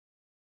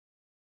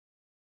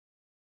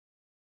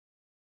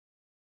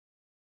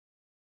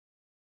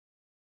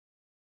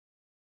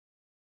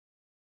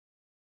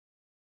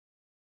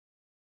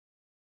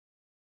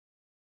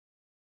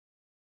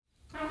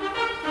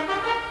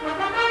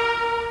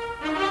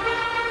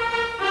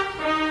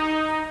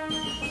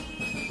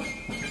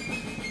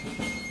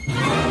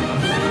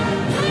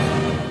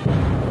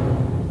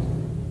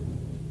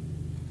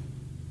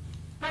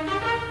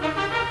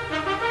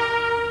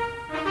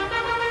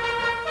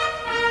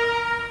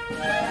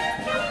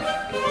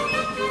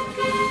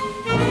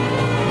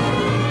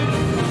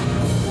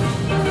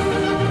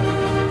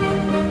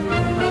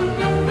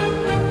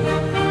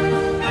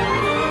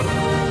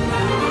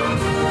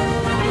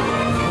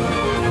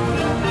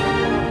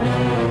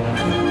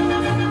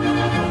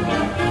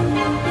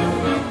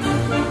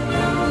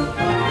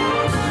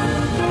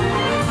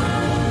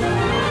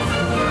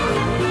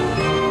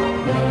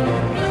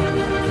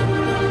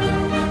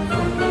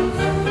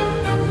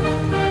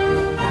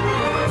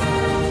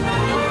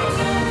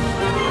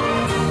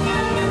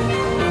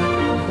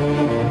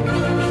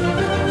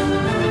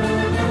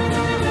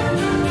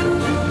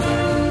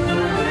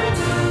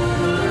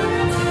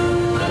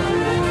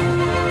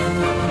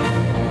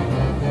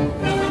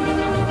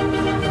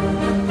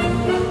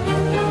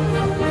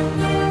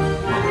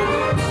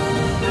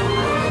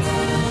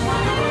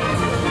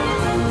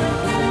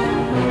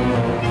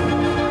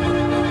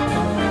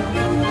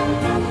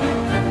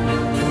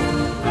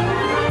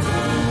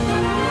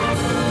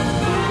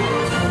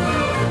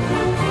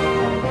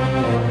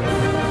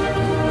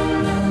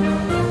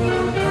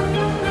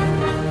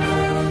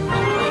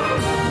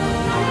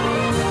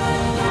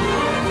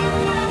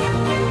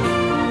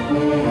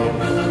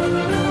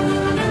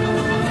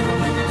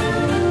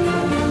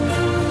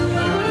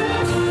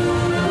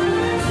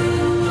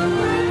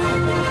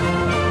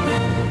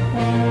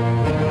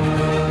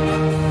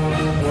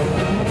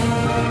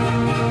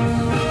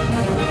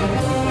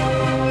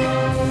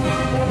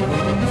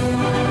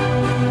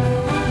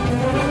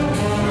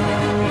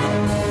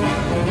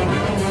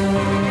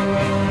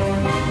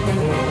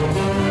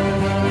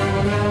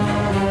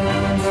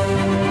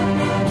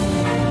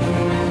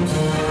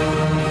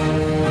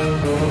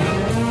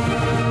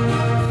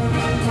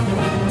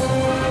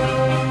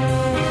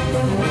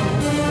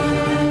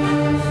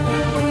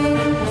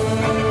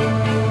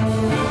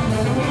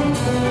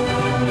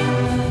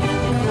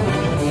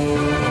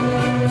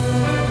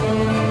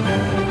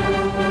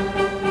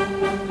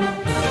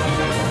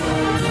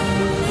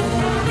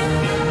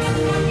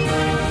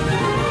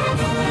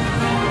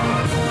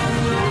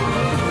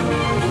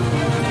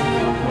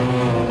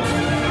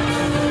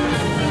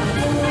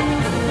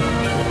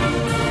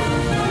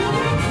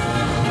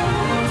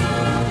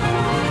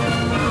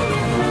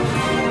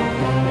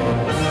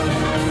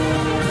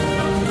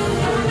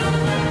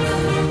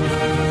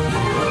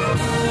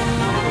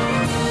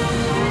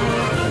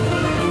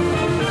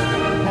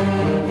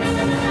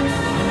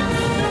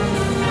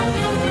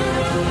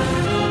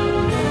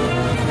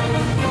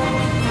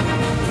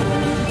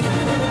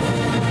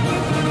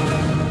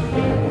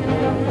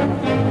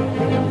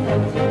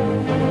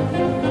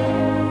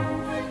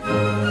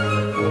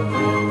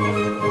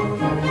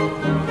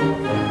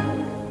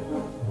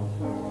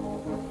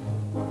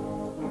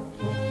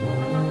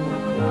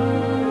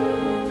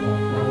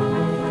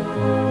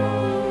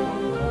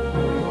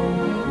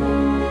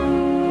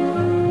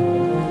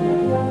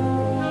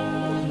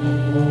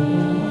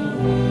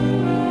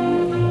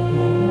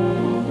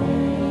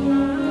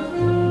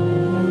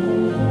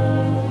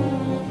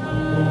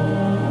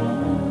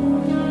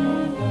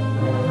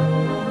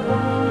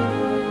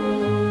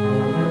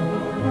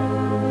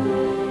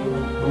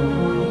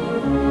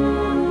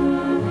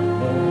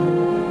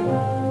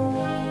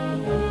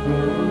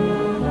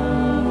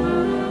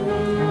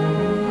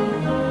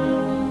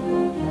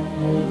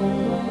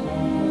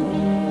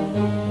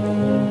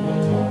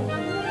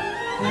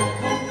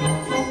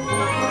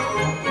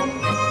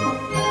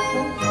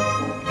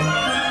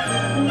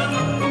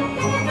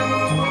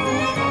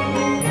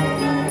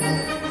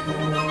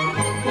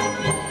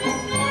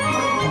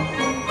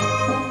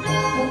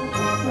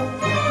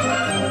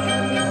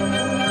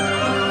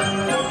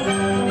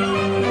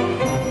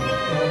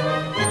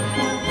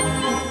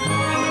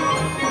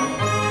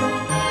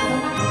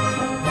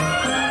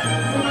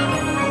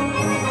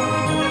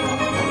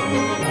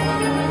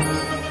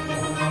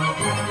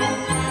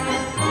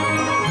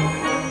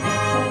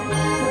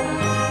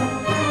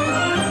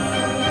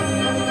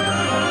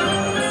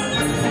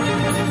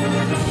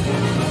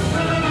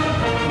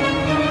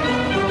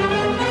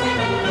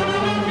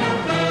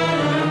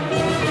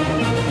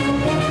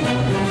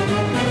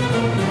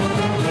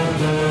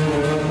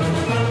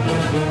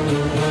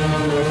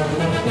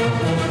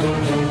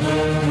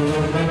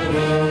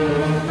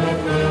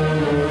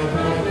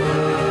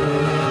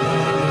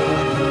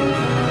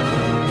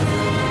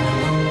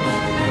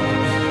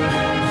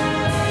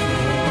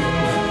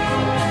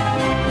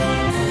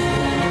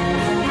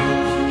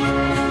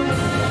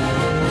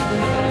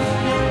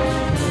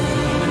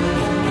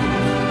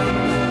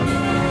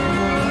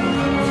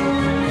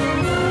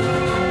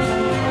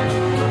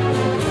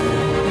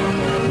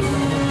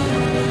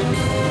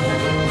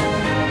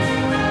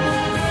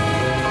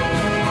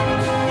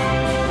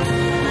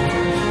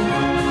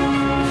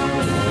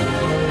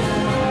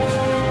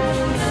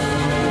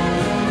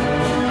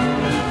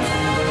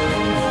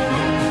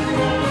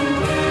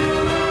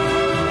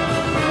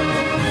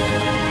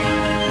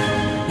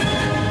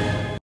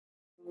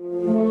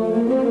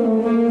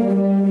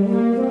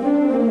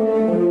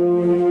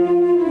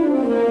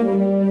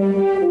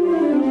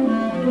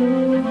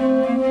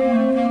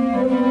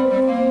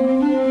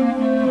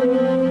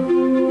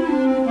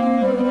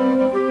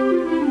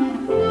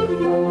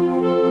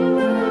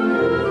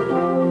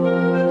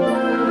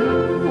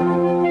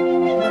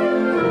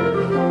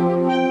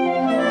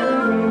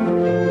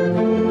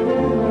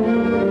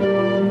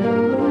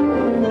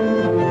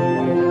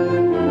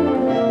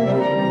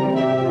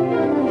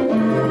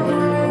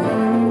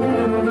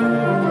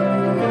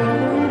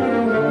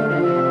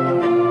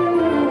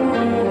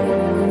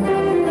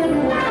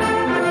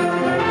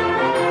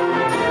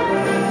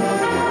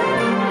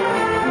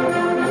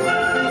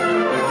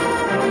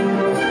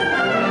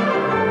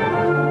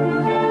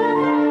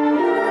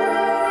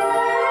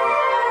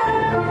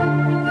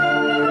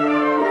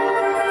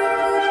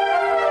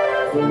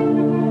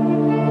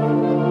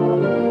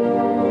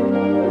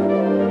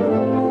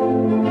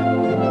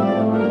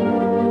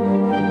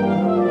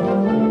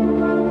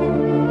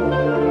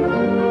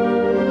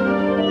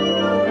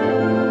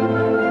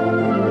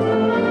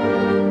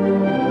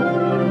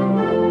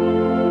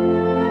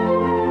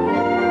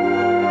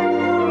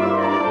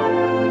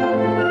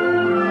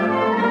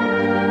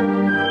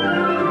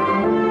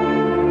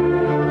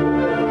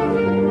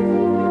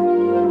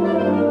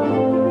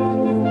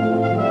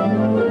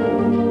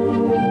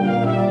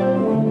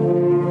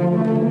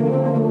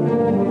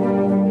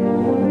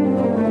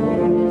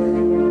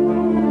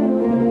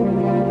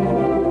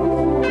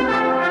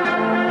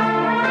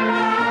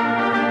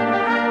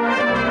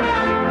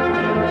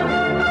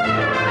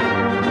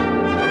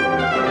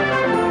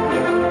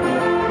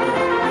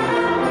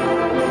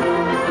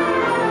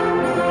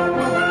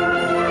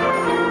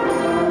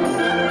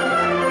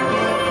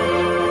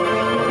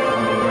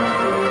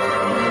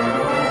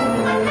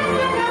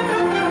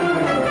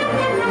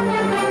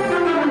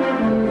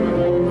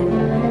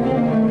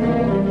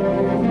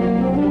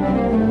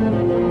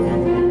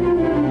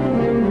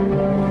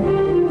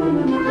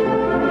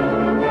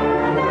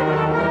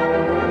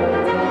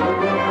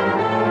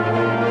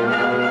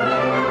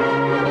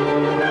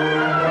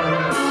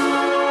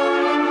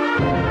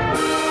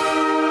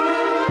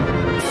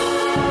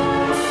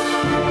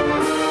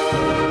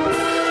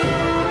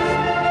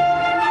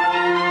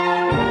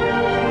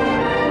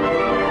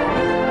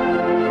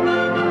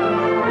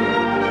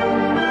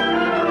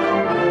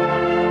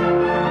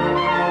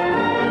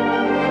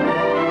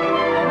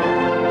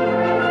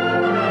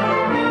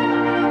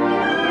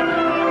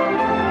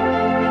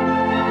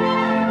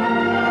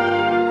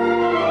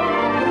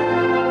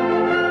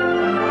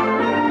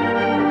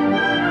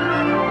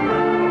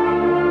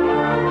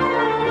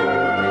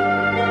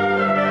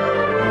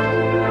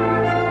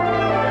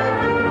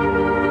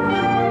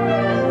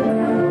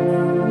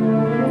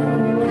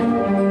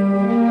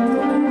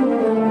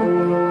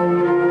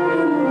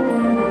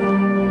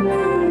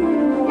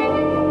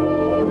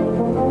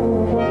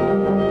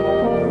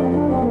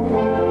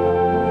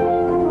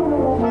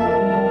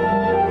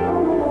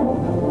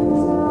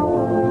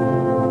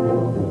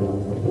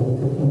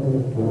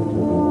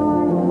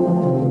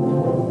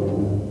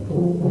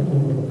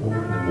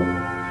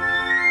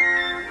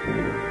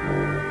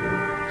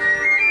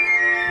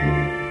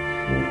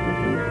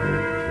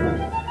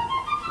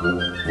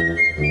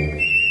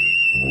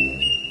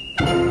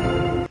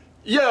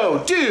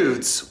Yo,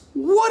 dudes,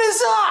 what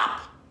is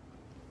up?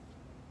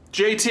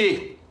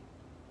 JT,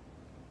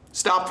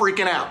 stop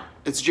freaking out.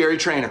 It's Jerry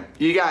Trainer.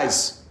 You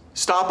guys,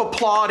 stop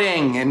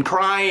applauding and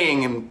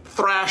crying and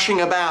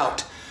thrashing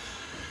about.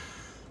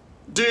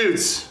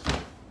 Dudes,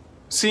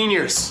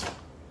 seniors,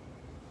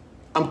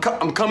 I'm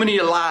coming to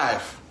you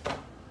live.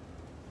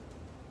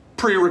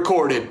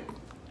 Pre-recorded.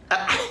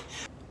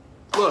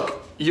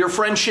 Look, your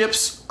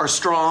friendships are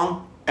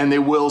strong and they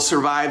will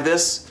survive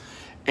this,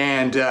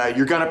 and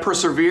you're gonna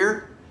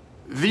persevere.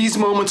 These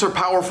moments are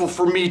powerful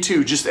for me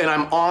too, and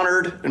I'm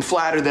honored and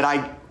flattered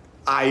that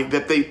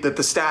that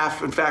the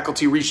staff and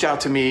faculty reached out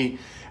to me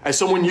as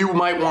someone you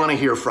might want to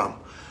hear from.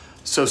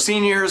 So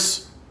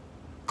seniors,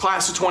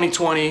 class of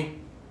 2020,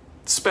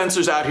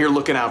 Spencer's out here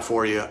looking out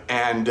for you,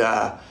 and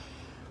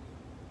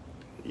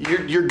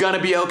you're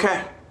gonna be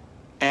okay,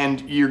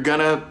 and you're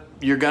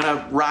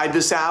gonna ride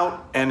this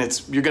out,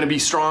 and you're gonna be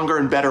stronger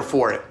and better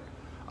for it.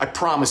 I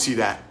promise you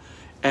that.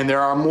 And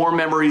there are more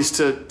memories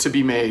to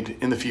be made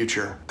in the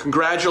future.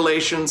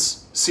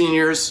 Congratulations,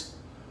 seniors,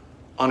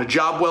 on a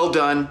job well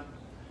done,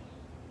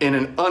 in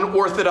an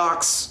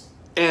unorthodox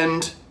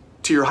end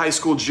to your high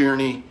school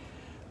journey.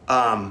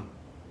 But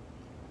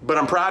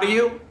I'm proud of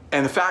you,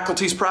 and the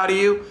faculty's proud of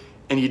you,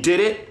 and you did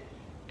it.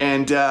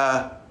 And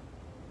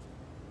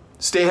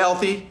stay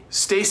healthy,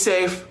 stay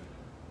safe,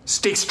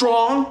 stay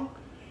strong,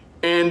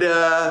 and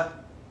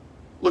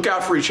look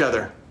out for each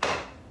other.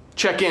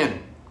 Check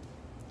in.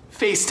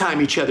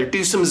 FaceTime each other,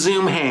 do some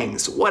Zoom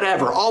hangs,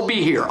 whatever. I'll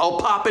be here. I'll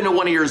pop into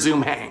one of your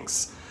Zoom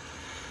hangs.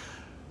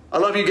 I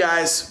love you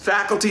guys.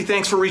 Faculty,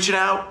 thanks for reaching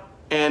out.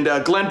 And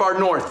Glenbard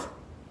North,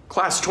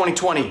 class of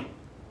 2020,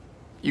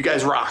 you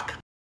guys rock.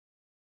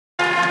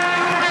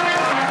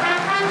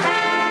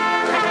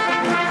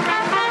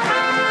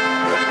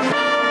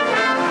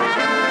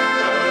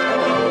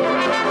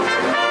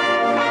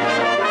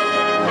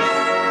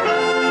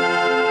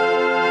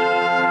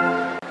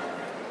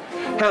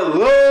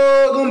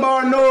 Hello,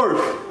 Glenbard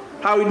North.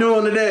 How we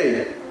doing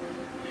today?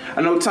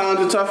 I know times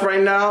are tough right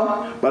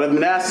now, but I've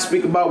been asked to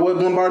speak about what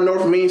Glenbard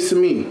North means to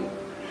me.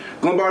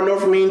 Glenbard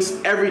North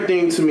means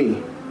everything to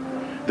me.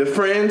 The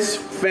friends,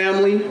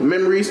 family,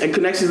 memories, and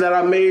connections that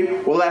I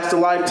made will last a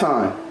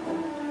lifetime.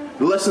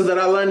 The lessons that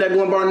I learned at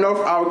Glenbard North,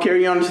 I will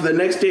carry on to the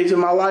next stage of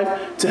my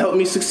life to help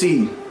me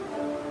succeed.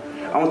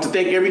 I want to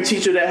thank every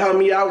teacher that helped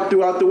me out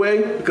throughout the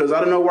way, because I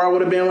don't know where I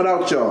would have been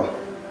without y'all.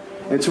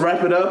 And to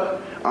wrap it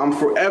up, I'm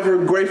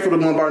forever grateful to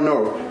Glenbard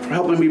North for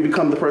helping me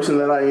become the person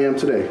that I am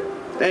today.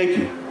 Thank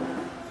you.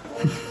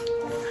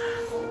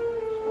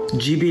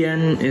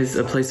 GBN is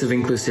a place of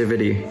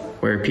inclusivity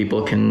where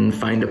people can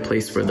find a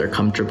place where they're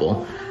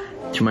comfortable.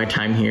 Through my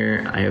time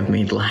here, I have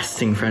made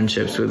lasting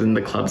friendships within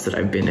the clubs that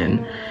I've been in,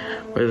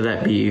 whether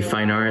that be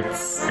fine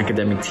arts,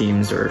 academic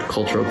teams, or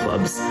cultural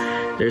clubs.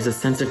 There's a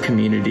sense of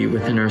community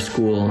within our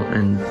school,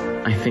 and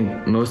I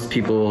think most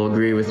people will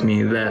agree with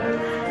me that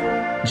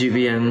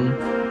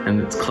GBN and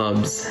its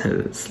clubs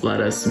has let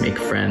us make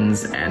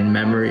friends and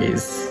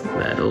memories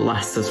that will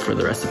last us for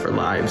the rest of our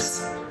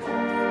lives.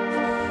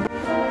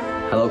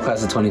 Hello,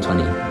 class of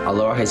 2020.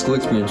 Although our high school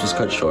experience was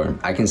cut short,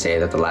 I can say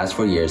that the last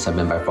 4 years have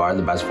been by far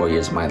the best 4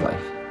 years of my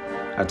life.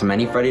 After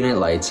many Friday night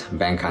lights,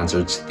 band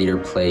concerts, theater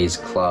plays,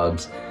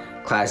 clubs,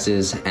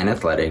 classes, and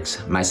athletics,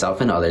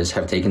 myself and others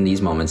have taken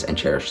these moments and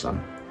cherished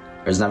them.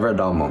 There's never a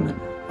dull moment.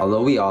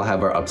 Although we all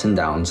have our ups and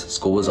downs,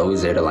 school was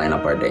always there to lighten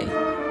up our day.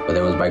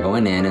 Whether it was by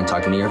going in and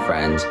talking to your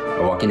friends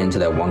or walking into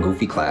that one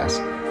goofy class,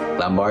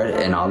 Glenbard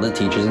and all the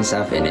teachers and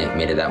staff in it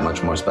made it that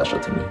much more special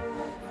to me.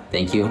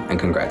 Thank you, and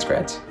congrats,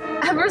 grads.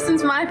 Ever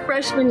since my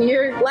freshman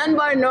year,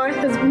 Glenbard North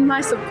has been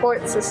my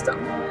support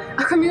system.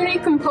 A community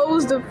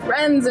composed of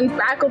friends and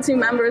faculty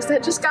members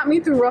that just got me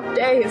through rough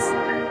days.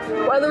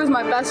 Whether it was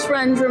my best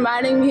friends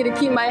reminding me to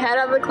keep my head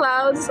out of the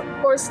clouds,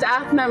 or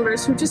staff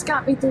members who just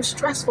got me through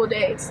stressful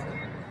days.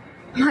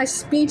 My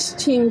speech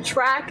team,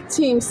 track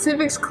team,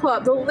 civics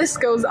club, the list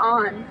goes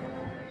on.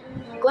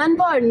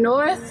 Glenbard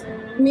North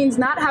means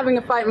not having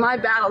to fight my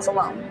battles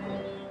alone.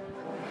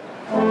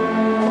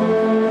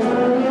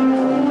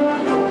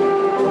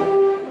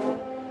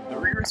 The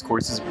rigorous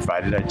courses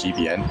provided at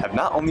GBN have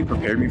not only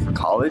prepared me for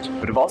college,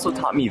 but have also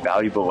taught me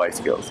valuable life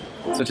skills,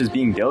 such as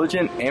being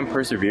diligent and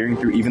persevering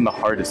through even the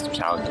hardest of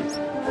challenges.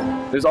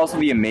 There's also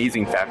the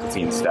amazing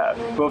faculty and staff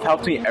who have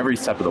helped me every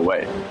step of the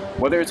way,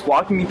 whether it's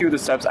walking me through the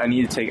steps I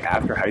need to take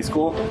after high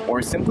school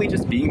or simply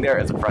just being there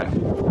as a friend.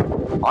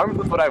 Armed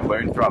with what I've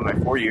learned throughout my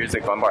 4 years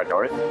at Glenbard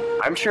North,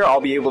 I'm sure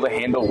I'll be able to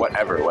handle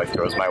whatever life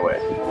throws my way.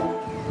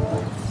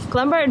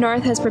 Glenbard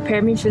North has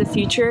prepared me for the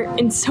future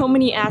in so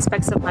many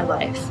aspects of my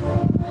life.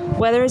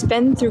 Whether it's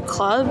been through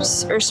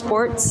clubs or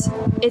sports,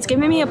 it's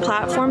given me a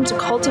platform to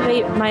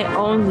cultivate my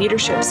own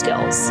leadership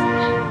skills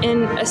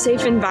in a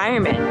safe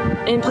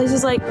environment in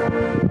places like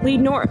Lead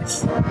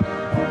North.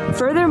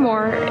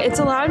 Furthermore, it's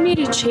allowed me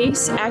to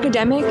chase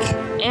academic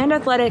and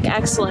athletic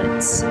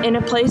excellence in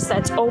a place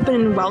that's open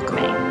and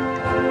welcoming.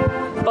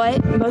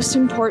 But most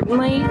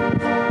importantly,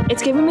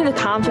 it's given me the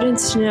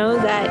confidence to know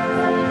that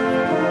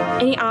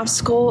any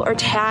obstacle or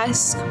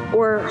task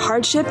or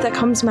hardship that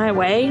comes my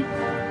way,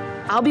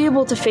 I'll be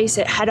able to face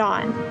it head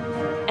on.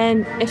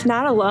 And if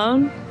not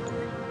alone,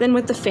 then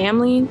with the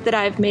family that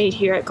I've made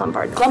here at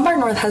Glenbard. Glenbard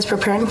North has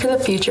prepared me for the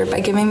future by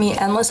giving me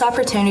endless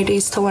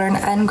opportunities to learn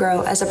and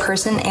grow as a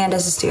person and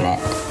as a student.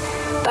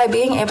 By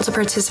being able to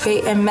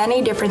participate in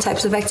many different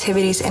types of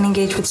activities and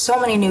engage with so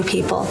many new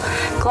people,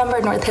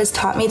 Glenbard North has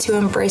taught me to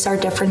embrace our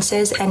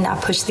differences and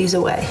not push these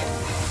away.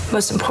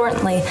 Most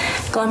importantly,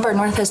 Glenbard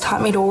North has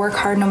taught me to work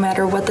hard no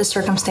matter what the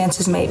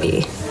circumstances may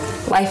be.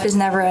 Life is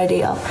never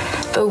ideal,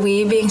 but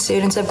we, being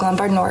students of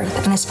Glenbard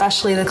North, and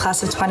especially the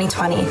class of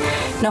 2020,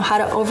 know how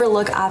to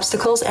overlook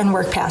obstacles and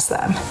work past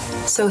them.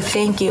 So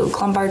thank you,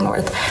 Glenbard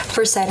North,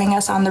 for setting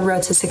us on the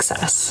road to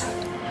success.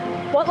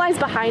 What lies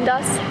behind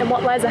us and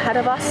what lies ahead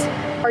of us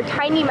are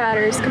tiny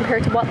matters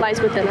compared to what lies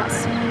within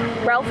us.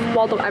 Ralph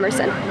Waldo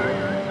Emerson.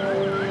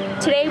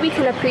 Today we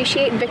can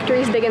appreciate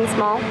victories big and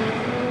small,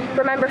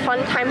 remember fun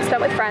times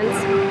spent with friends,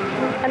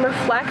 and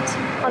reflect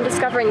on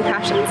discovering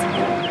passions.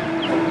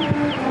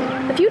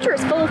 The future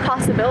is full of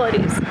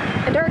possibilities,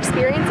 and our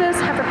experiences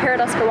have prepared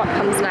us for what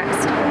comes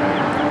next.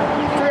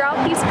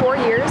 Throughout these 4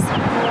 years,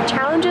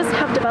 challenges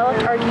have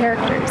developed our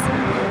characters,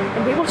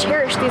 and we will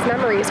cherish these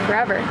memories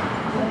forever.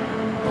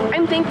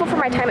 I'm thankful for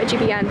my time at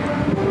GBN,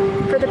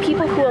 for the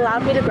people who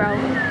allowed me to grow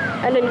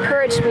and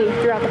encouraged me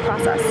throughout the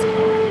process.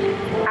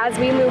 As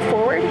we move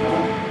forward,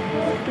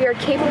 we are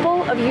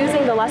capable of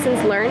using the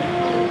lessons learned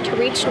to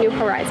reach new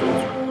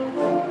horizons.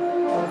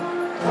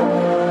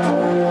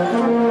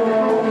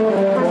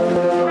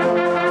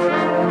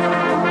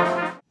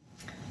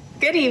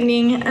 Good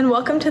evening and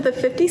welcome to the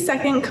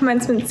 52nd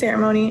commencement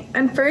ceremony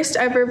and first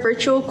ever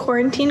virtual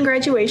quarantine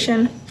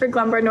graduation for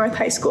Glenbard North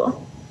High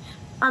School.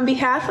 On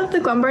behalf of the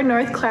Glenbard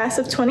North class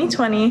of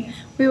 2020,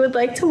 we would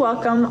like to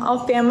welcome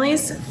all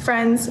families,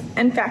 friends,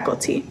 and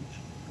faculty.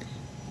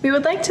 We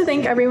would like to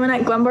thank everyone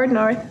at Glenbard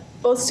North,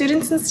 both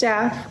students and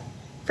staff,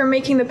 for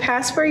making the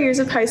past 4 years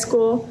of high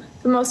school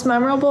the most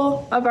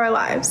memorable of our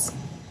lives.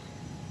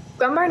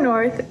 Glenbard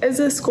North is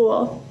a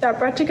school that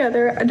brought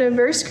together a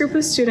diverse group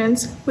of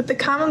students with the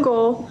common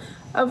goal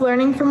of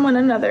learning from one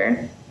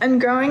another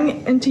and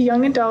growing into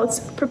young adults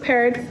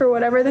prepared for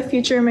whatever the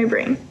future may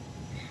bring.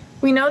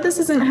 We know this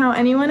isn't how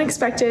anyone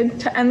expected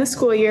to end the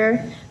school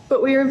year,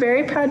 but we are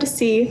very proud to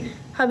see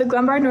how the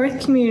Glenbard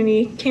North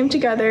community came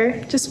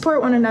together to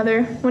support one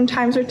another when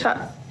times were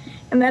tough,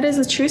 and that is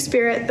the true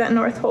spirit that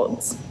North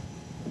holds.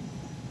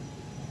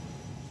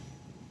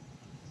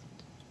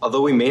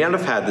 Although we may not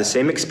have had the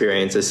same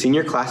experience as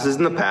senior classes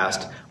in the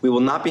past, we will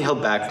not be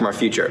held back from our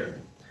future.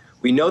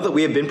 We know that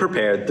we have been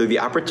prepared through the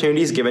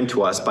opportunities given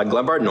to us by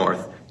Glenbard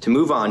North to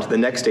move on to the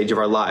next stage of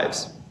our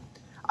lives.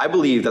 I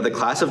believe that the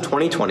class of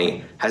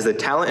 2020 has the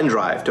talent and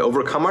drive to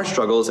overcome our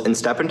struggles and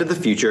step into the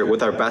future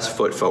with our best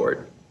foot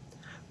forward.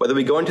 Whether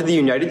we go into the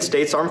United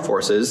States Armed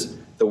Forces,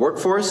 the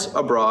workforce,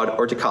 abroad,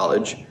 or to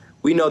college,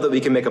 we know that we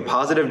can make a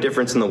positive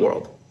difference in the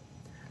world.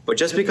 But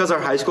just because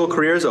our high school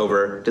career is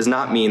over does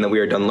not mean that we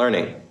are done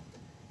learning.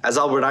 As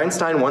Albert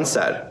Einstein once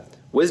said,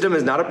 wisdom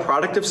is not a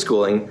product of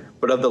schooling,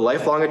 but of the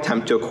lifelong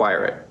attempt to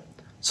acquire it.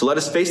 So let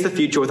us face the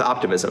future with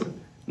optimism,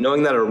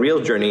 knowing that our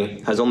real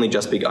journey has only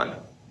just begun.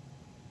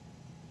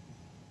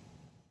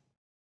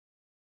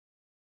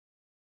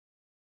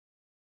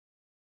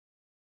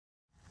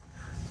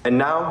 And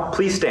now,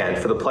 please stand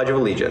for the Pledge of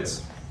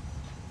Allegiance.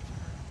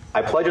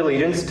 I pledge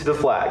allegiance to the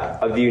flag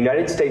of the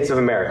United States of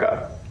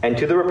America and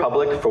to the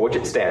republic for which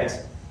it stands,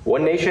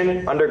 one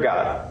nation, under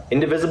God,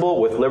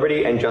 indivisible, with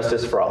liberty and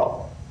justice for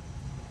all.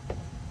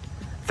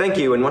 Thank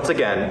you, and once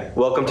again,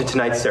 welcome to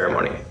tonight's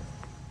ceremony.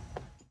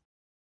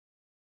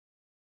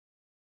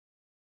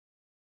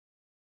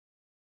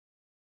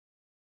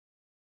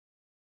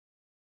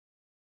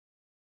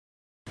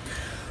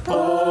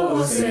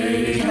 Oh,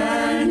 say,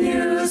 can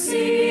you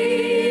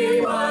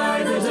see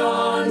by the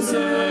dawn's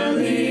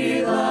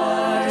early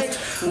light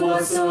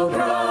what so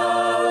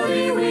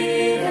proudly we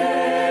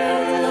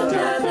hailed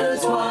at the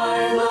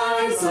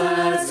twilight's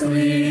last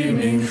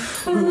gleaming,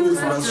 whose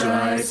broad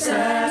stripes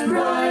and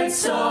bright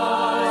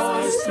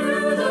stars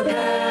through the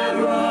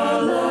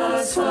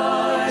perilous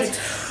fight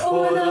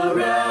o'er the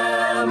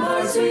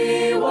ramparts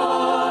we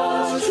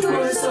watched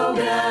were so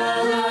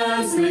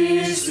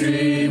gallantly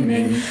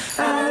streaming,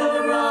 and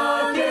the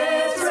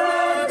rockets'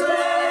 red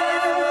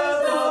glare,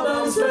 the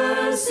bombs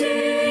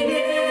bursting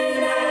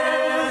in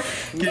air,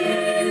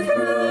 gave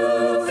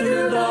proof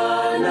through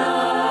the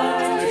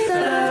night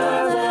that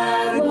our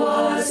flag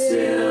was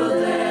still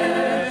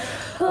there.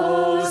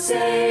 Oh,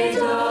 say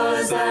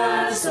does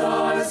that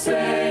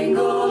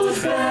star-spangled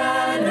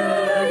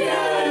banner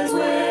yet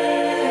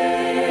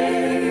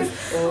wave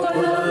o'er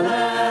the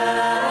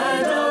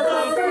land of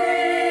the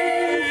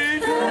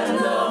free and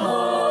the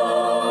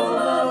home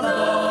of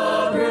the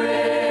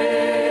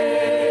brave?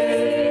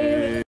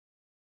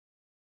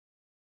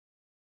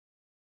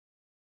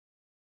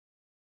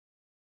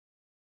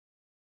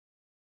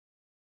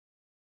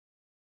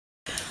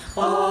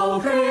 All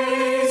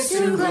praise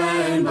to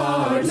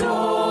Glenbard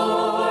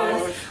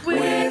North,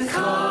 with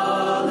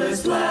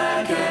colors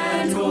black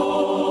and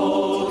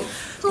gold.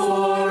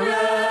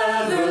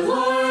 Forever,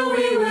 Lord,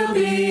 we will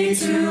be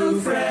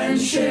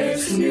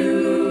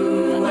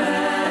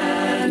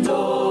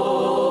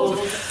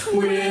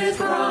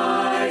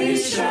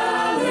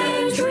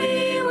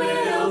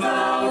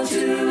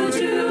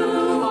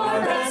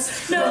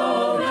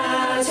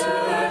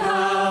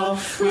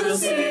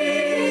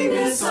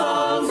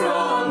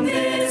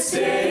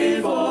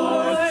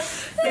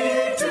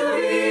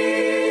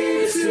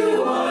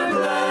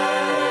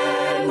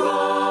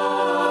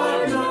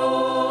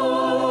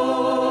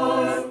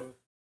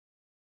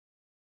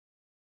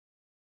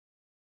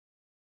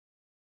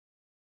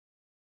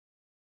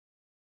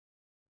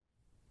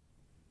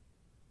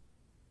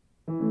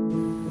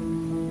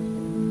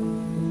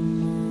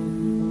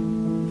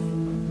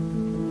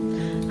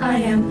I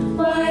am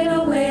wide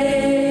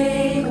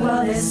awake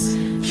while this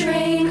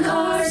train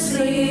car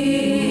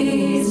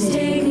sleeps.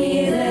 Take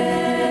me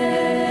there.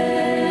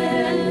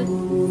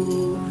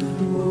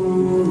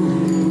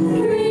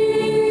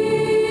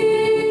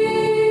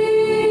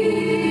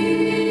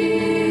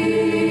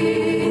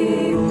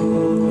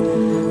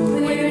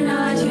 We're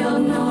not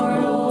young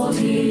nor old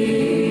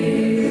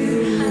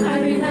here. I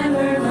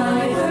remember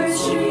my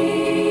first dream.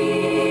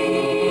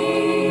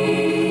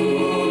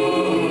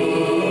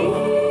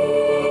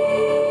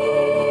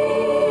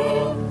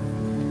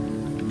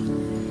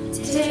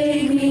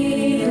 Take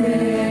me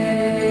there.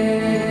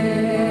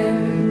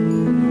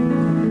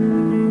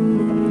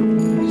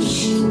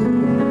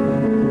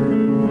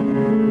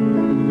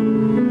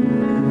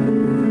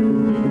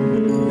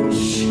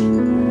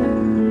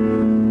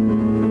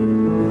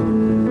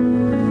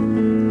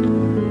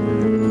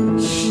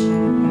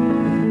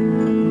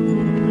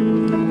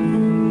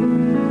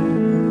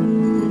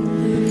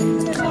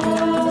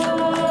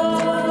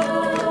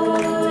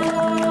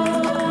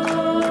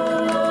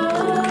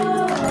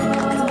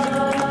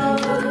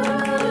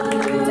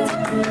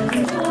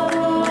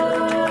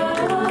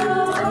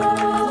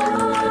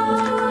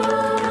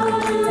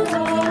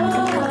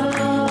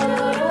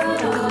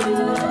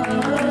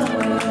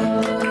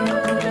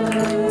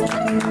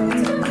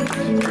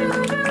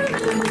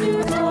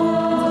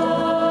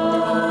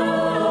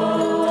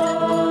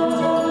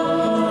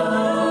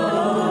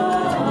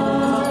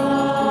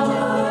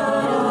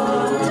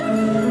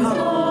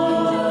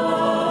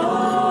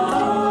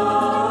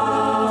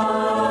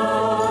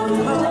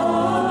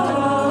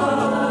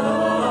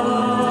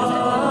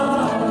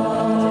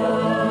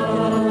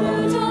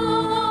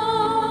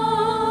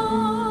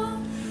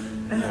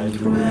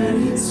 And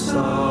when it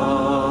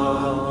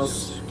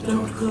stops,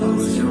 don't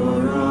close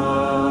your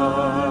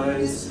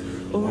eyes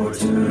or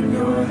turn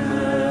your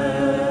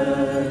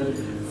head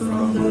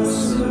from the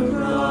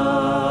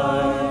surprise.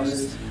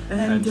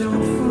 And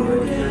don't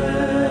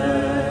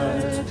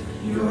forget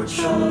your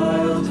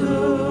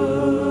childhood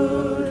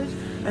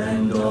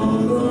and all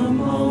the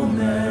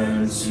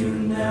moments you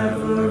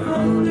never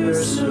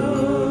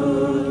understood.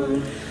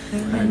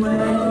 And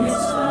when it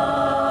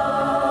stops,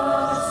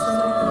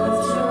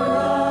 close your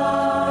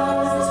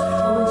eyes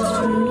or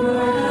turn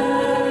your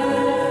head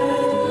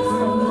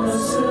from the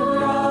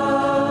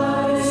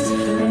surprise.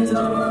 And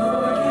don't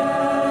forget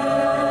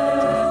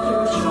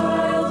your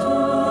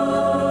childhood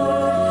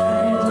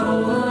and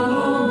all the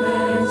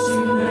moments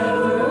you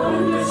never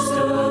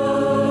understood.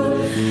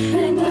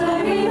 And I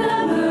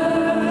remember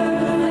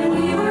when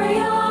we were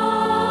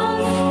young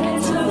and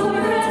took for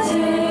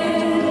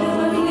granted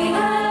what we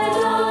had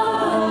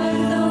done.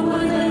 The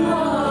woodland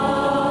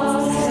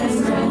walks and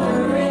grand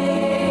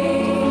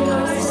parade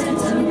are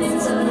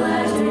sentiments of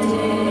latter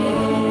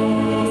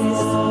days.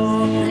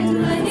 And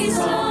when he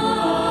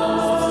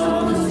stops,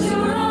 close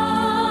your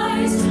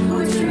eyes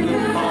or turn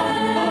your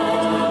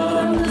head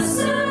from the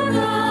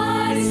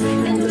sunrise.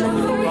 And don't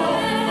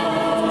forget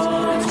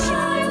your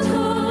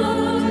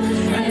childhood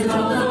and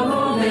all the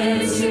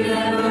moments you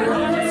never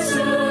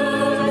understood.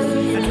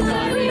 And I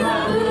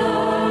remember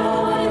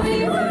when we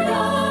were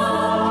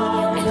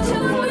young and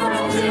took for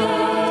granted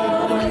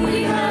what we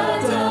had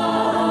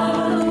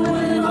done. The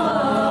woodland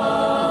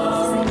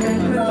walks and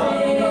grand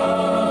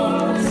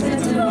parades,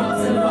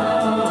 sentiments of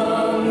latter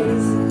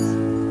days.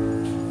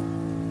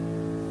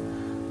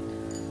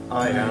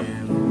 I am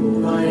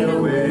wide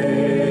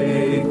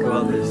awake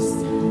while this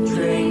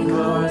train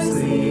car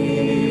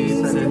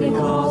sleeps, and it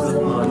calls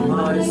upon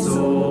my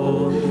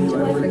soul. Do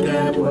I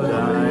forget what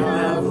I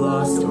have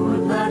lost or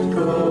let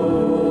go?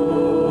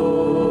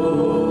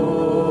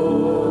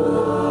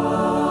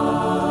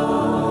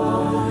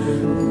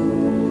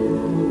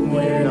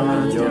 We're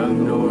not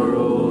young nor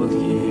old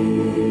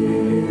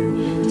here.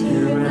 Do you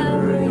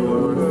remember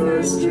your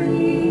first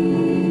dream?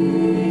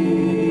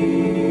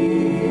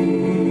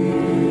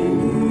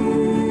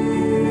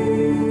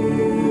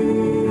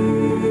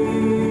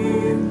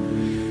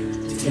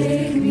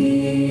 Take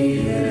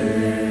me there.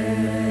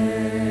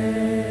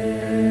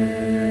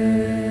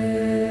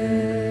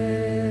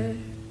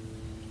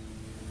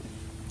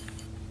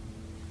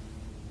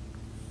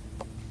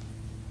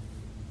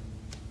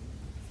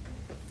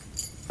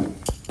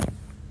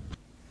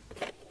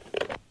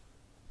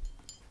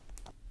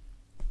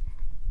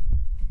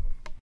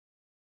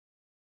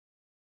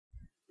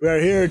 We are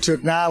here to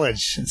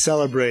acknowledge and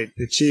celebrate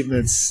the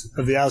achievements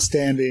of the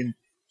outstanding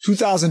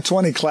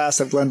 2020 class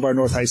of Glenbard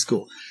North High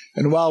School.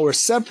 And while we're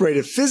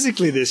separated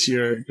physically this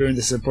year during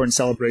this important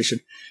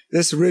celebration,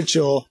 this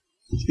ritual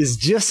is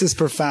just as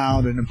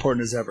profound and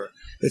important as ever.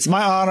 It's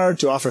my honor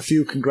to offer a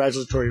few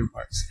congratulatory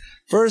remarks.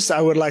 First,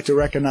 I would like to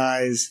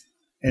recognize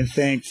and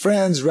thank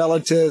friends,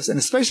 relatives, and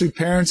especially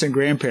parents and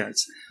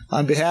grandparents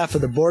on behalf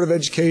of the Board of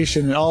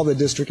Education and all the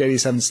District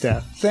 87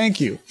 staff.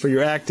 Thank you for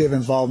your active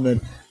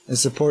involvement and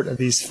support of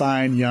these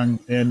fine young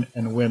men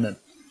and women.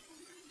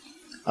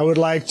 I would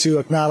like to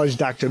acknowledge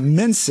Dr.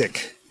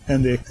 Minsick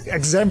and the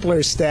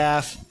exemplary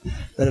staff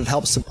that have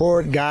helped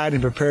support, guide,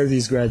 and prepare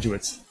these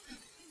graduates.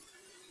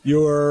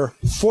 You're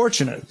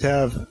fortunate to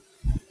have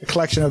a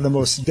collection of the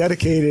most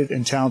dedicated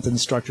and talented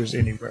instructors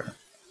anywhere.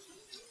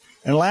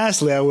 And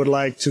lastly, I would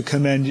like to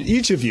commend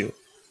each of you,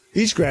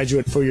 each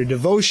graduate, for your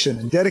devotion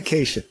and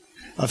dedication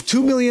of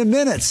 2 million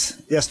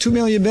minutes. Yes, 2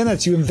 million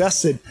minutes you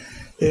invested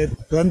at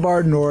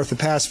Glenbard North the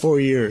past 4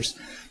 years.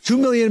 2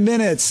 million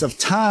minutes of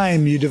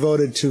time you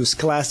devoted to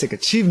scholastic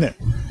achievement,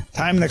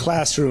 time in the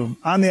classroom,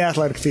 on the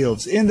athletic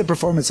fields, in the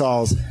performance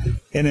halls,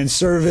 and in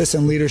service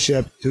and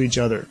leadership to each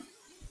other.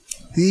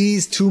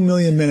 These 2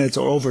 million minutes,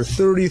 or over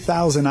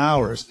 30,000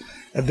 hours,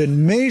 have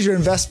been major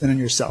investment in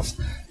yourself.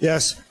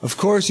 Yes, of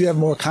course you have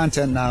more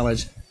content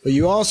knowledge, but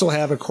you also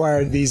have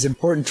acquired these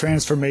important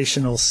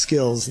transformational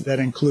skills that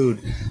include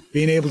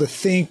being able to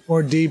think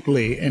more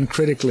deeply and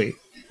critically,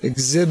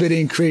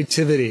 exhibiting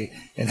creativity,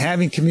 and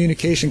having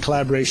communication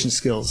collaboration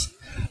skills,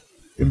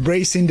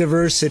 embracing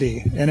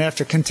diversity. And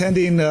after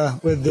contending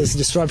with this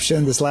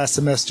disruption this last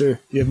semester,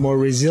 you have more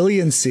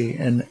resiliency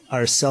and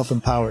are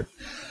self-empowered.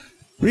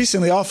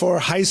 Recently, all 4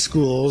 high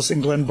schools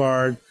in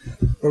Glenbard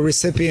were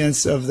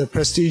recipients of the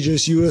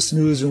prestigious U.S.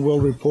 News and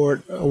World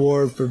Report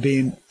Award for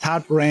being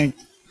top-ranked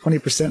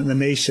 20% in the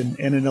nation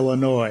and in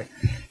Illinois.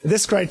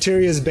 This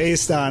criteria is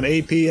based on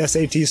AP,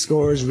 SAT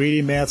scores,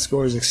 reading, math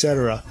scores,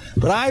 etc.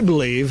 But I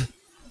believe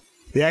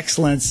the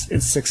excellence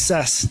and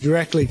success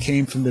directly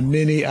came from the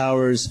many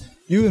hours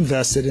you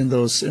invested in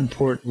those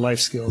important life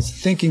skills: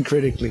 thinking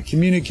critically,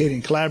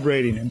 communicating,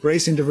 collaborating,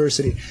 embracing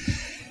diversity,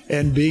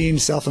 and being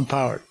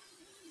self-empowered.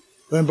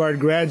 Glenbard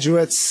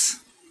graduates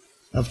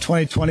of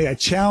 2020, I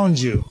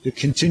challenge you to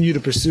continue to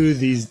pursue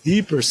these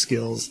deeper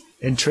skills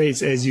and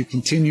traits as you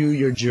continue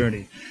your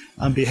journey.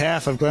 On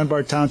behalf of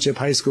Glenbard Township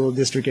High School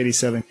District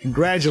 87,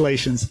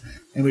 congratulations,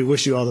 and we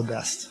wish you all the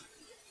best.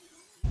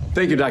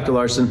 Thank you, Dr.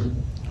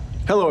 Larson.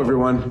 Hello,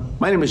 everyone.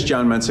 My name is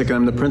John Mensick, and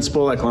I'm the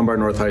principal at Glenbard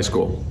North High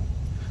School.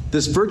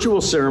 This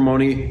virtual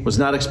ceremony was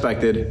not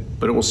expected,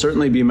 but it will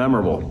certainly be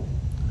memorable.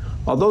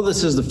 Although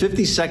this is the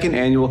 52nd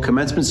annual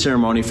commencement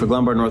ceremony for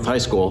Glenbard North High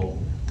School,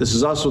 this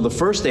is also the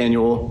first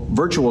annual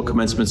virtual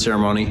commencement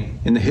ceremony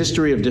in the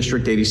history of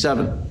District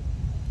 87.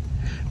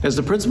 As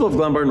the principal of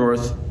Glenbard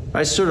North,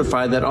 I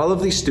certify that all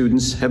of these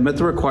students have met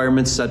the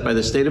requirements set by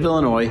the state of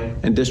Illinois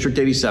and District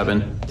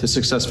 87 to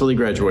successfully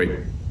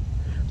graduate.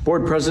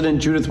 Board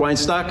President Judith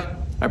Weinstock,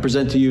 I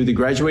present to you the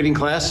graduating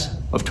class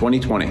of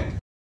 2020.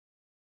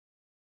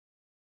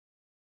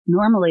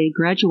 Normally,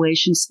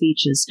 graduation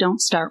speeches don't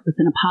start with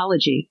an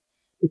apology,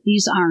 but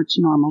these aren't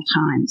normal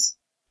times.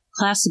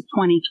 Class of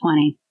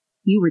 2020,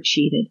 you were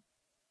cheated.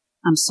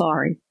 I'm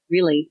sorry.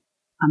 Really,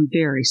 I'm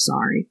very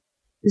sorry.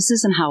 This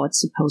isn't how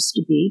it's supposed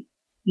to be.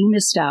 You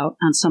missed out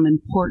on some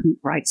important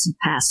rites of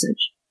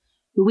passage.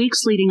 The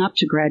weeks leading up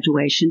to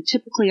graduation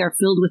typically are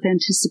filled with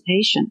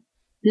anticipation.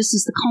 This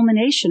is the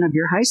culmination of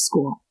your high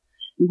school.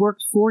 You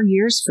worked 4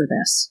 years for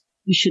this.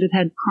 You should have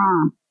had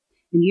prom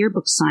and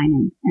yearbook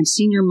signing and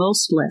senior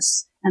most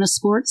lists and a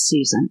sports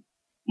season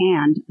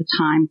and a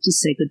time to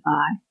say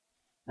goodbye.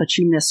 But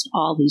you missed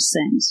all these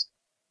things.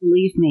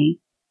 Believe me,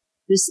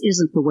 this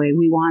isn't the way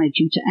we wanted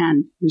you to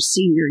end your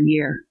senior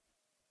year.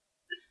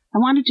 I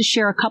wanted to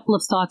share a couple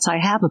of thoughts I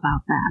have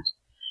about that.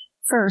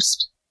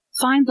 First,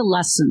 find the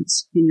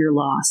lessons in your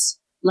loss,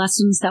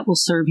 lessons that will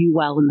serve you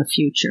well in the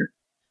future.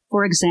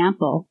 For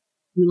example,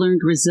 you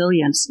learned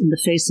resilience in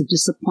the face of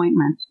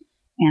disappointment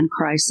and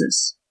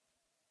crisis.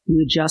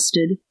 You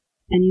adjusted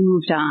and you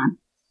moved on.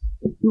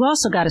 You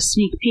also got a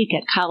sneak peek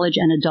at college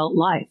and adult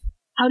life.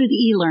 How did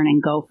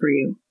e-learning go for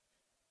you?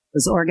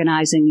 Was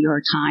organizing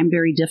your time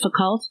very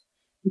difficult?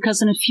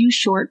 Because in a few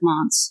short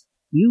months,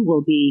 you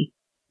will be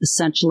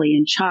essentially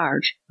in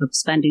charge of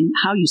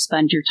how you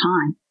spend your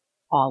time,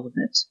 all of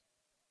it.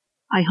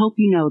 I hope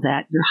you know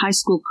that your high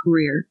school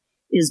career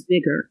is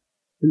bigger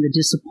than the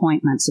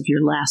disappointments of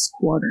your last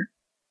quarter.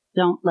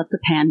 Don't let the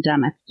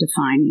pandemic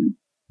define you.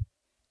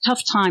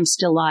 Tough times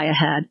still lie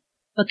ahead,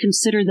 but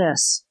consider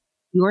this.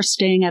 Your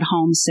staying at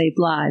home saved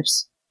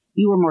lives.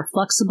 You were more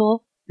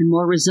flexible and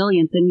more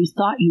resilient than you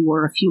thought you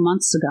were a few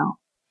months ago.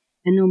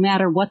 And no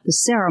matter what the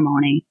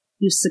ceremony,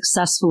 you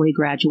successfully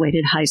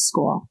graduated high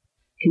school.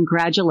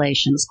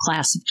 Congratulations,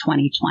 class of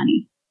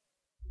 2020.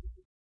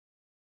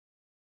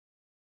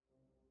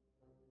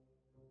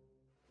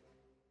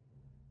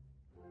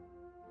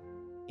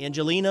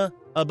 Angelina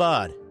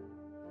Abad.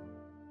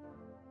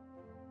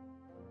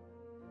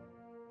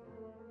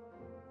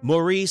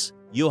 Maurice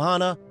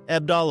Johanna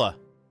Abdallah.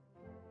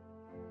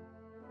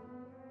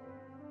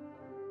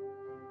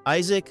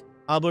 Isaac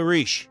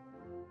Abarish.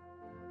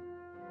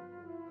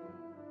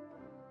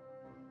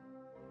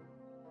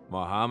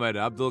 Mohammed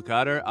Abdul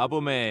Qadir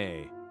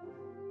Abumay.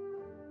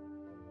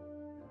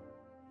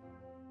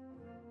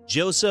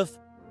 Joseph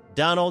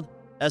Donald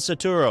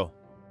Esaturo.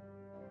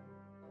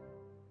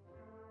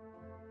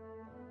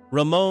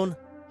 Ramon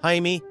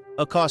Jaime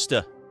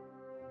Acosta.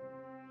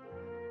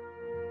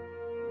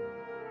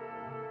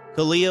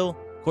 Khalil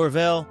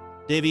Corvell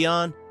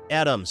Davion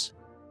Adams.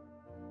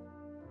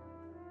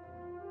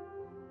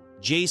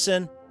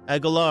 Jason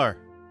Aguilar.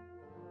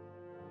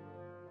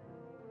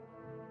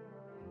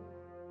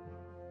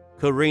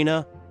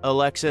 Karina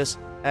Alexis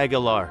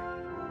Aguilar.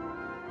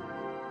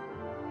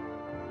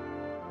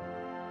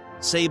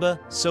 Saba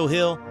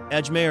Sohil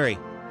Ajmeri,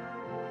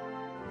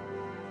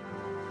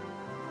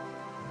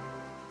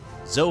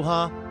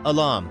 Zoha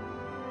Alam,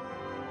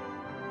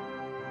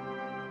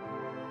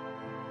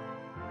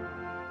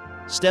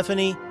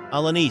 Stephanie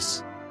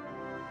Alanis,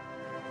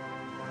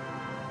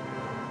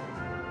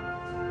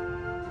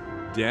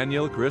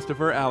 Daniel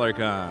Christopher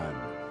Alarcon,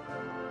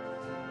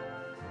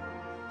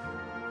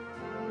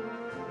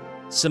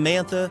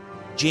 Samantha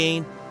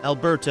Jane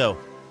Alberto,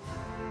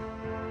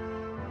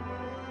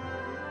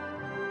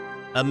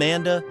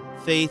 Amanda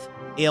Faith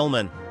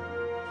Ailman,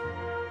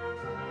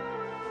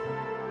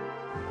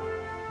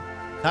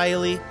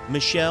 Kylie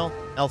Michelle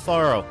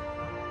Alfaro,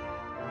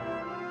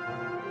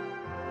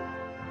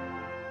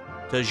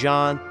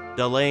 Tajan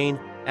Delane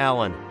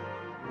Allen,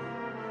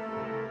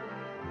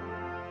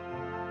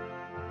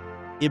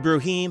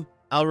 Ibrahim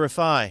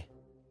Al-Rafai,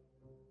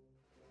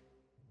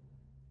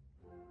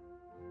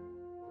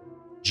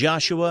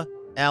 Joshua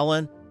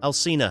Allen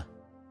Alsina,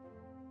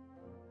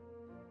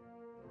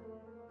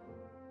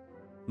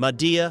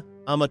 Madia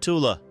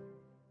Amatullah,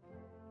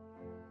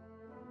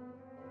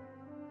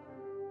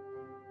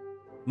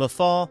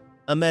 Mafal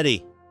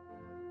Ahmedi,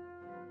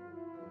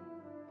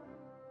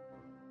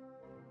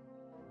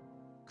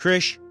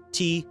 Krish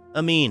T.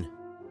 Amin,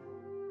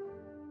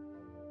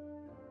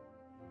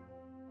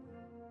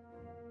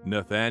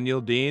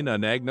 Nathaniel Dean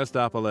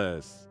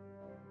Anagnostopoulos,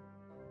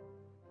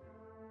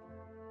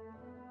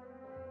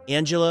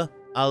 Angela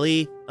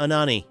Ali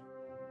Anani,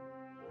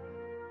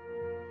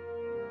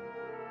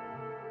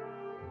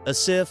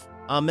 Asif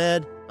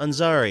Ahmed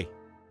Ansari,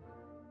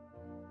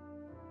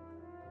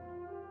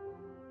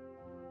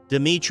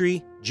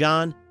 Dimitri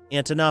John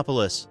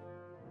Antonopoulos,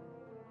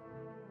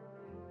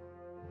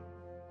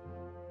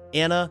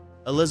 Anna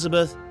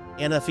Elizabeth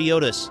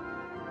Anafiotis,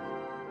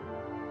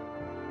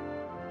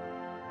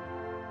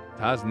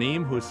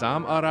 Tasneem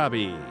Hussam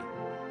Arabi,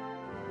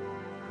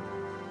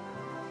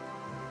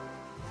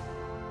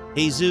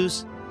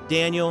 Jesus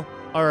Daniel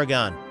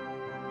Aragon,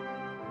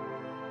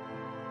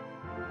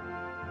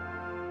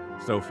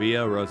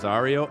 Sophia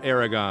Rosario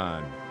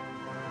Aragon,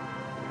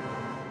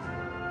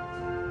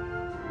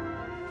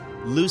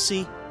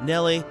 Lucy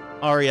Nelly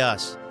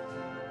Arias,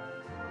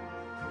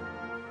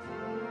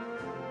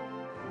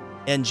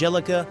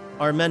 Angelica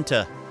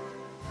Armenta,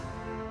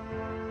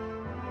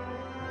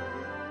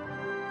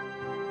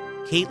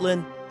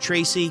 Caitlin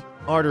Tracy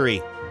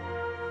Artery,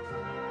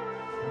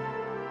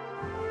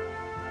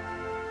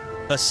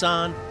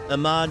 Hassan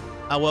Ahmad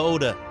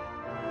Awaoda,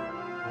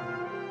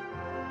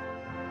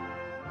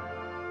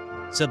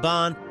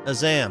 Saban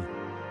Azam,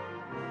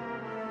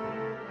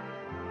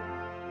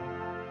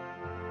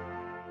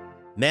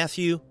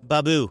 Matthew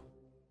Babu,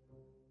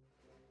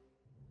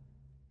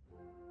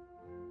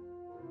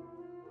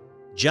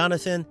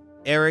 Jonathan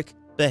Eric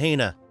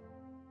Bahena,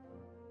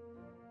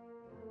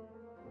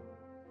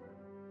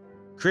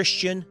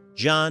 Christian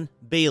John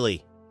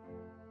Bailey,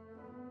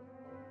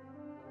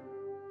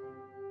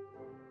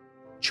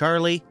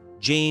 Charlie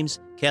James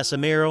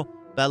Casimiro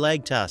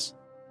Balagtas,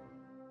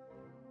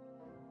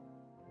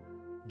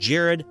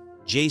 Jared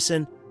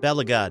Jason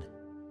Balagad,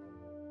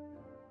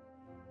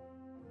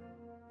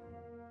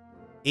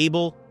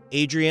 Abel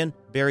Adrian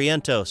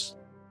Barrientos,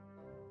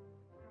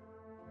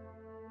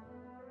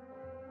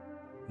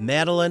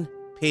 Madeline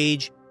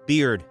Page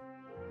Beard,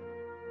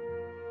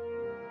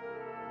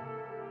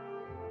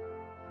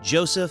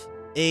 Joseph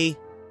A.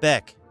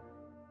 Beck,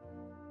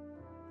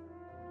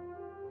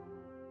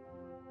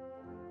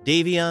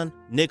 Davion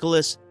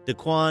Nicholas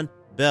DeQuan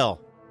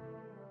Bell,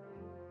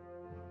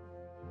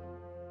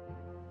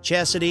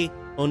 Chastity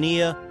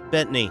Onia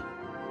Bentley,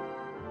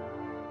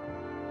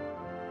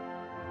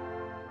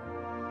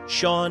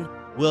 Sean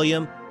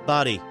William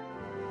Body,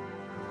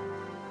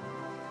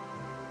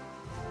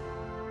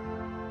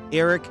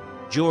 Eric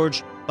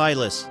George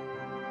Bilas,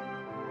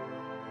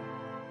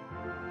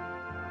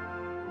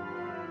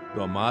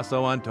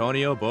 Tomaso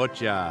Antonio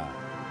Boccia,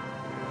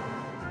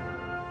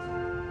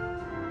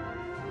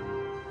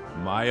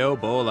 Mayo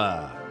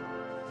Bola,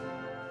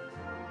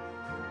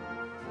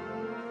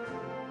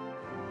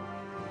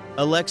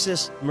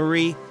 Alexis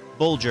Marie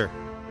Bolger,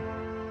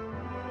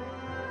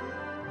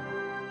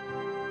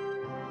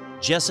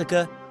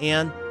 Jessica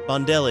Ann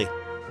Bondelli,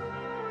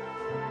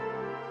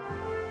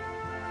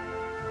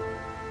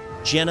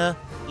 Jenna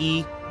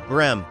E.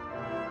 Brem,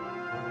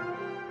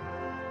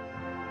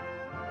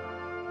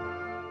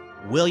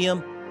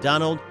 William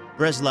Donald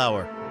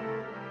Breslauer,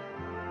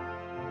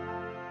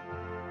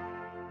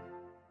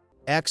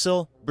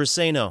 Axel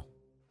Briseno,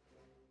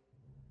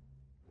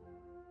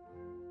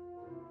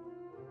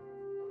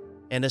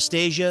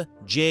 Anastasia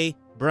J.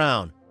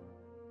 Brown,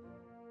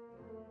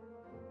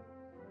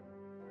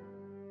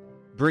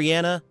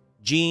 Brianna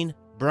Jean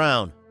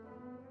Brown,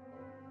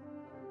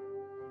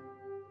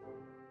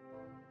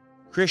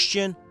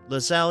 Christian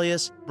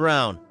Lasalius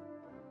Brown,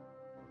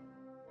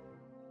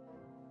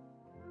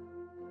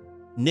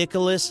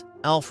 Nicholas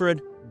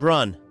Alfred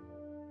Brunn,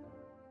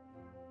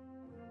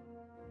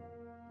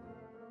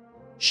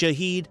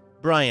 Shahid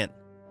Bryant,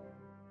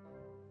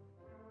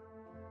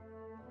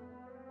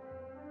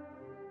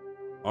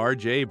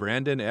 RJ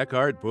Brandon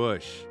Eckhart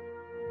Bush.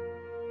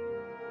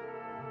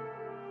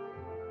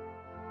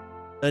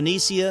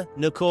 Anicia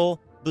Nicole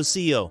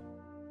Busillo.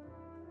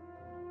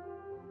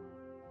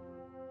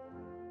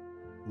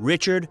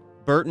 Richard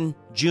Burton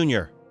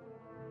Jr.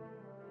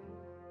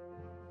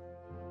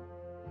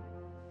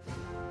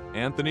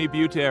 Anthony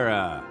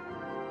Butera.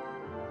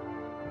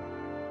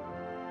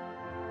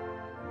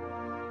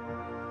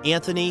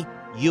 Anthony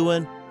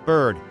Ewan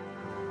Bird.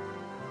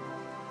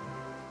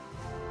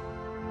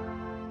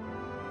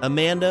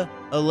 Amanda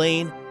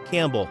Elaine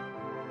Campbell.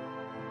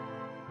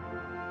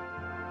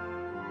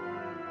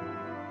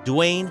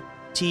 Dwayne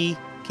T.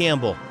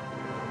 Campbell.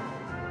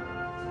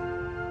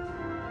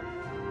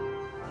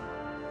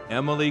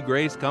 Emily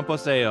Grace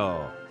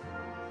Camposeo.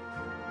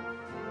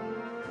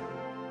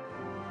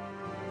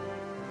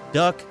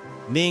 Duck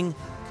Ming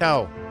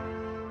Cao.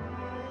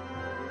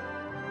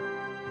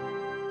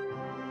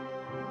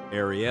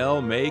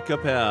 Ariel May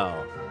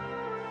Capel.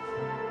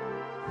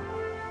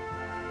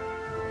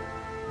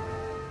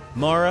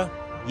 Mara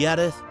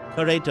Yadith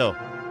Careto.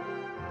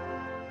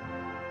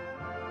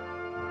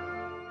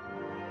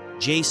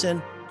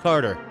 Jason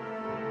Carter.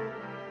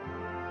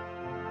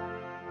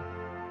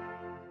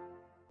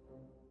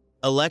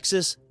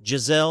 Alexis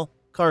Giselle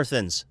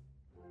Carthens.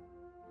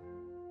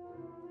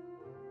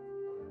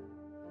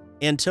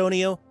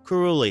 Antonio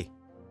Carulli.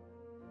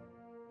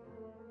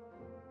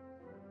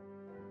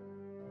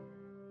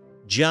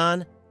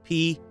 John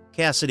P.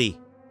 Cassidy.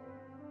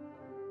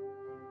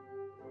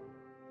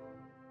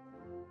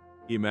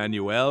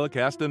 Emmanuel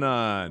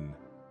Castanon.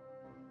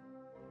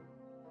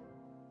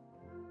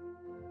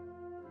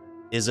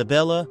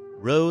 Isabella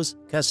Rose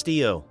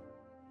Castillo.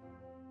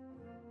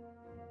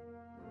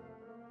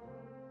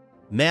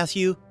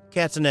 Matthew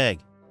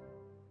Katzenegg.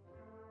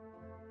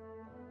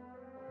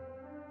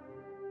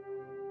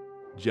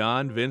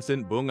 John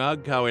Vincent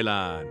Bungag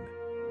Kawilan.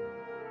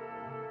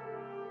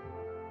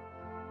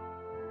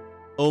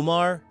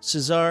 Omar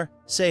Cesar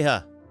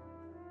Ceja.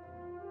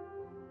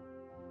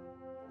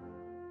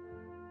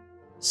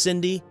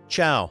 Cindy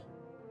Chow.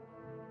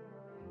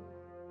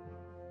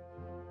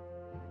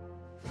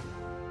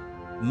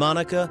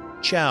 Monica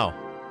Chow.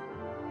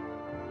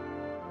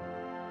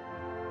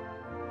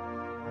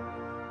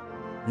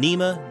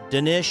 Nima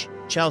Danish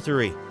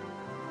Chowdhury.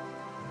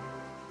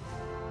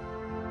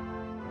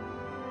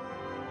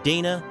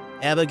 Dana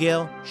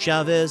Abigail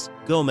Chavez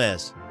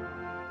Gomez.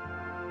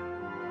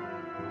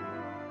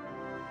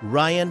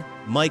 Ryan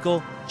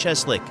Michael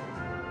Cheslick.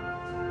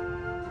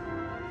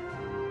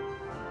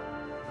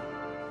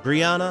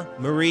 Brianna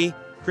Marie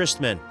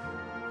Christman.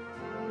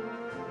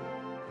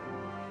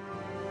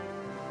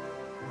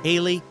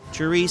 Haley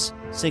Therese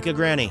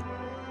Sinkagrani.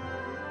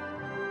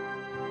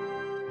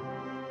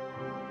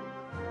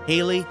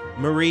 Haley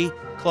Marie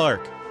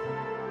Clark.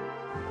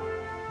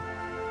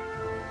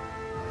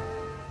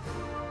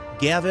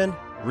 Gavin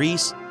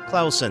Reese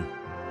Clausen.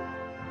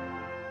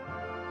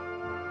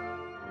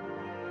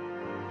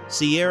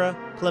 Sierra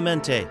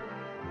Clemente.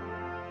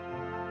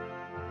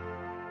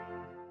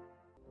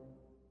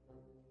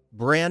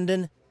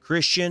 Brandon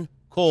Christian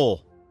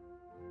Cole.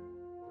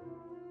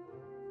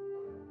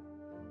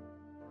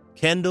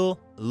 Kendall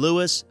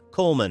Lewis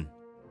Coleman.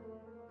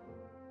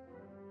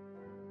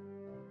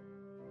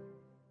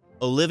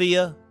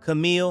 Olivia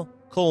Camille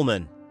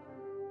Coleman.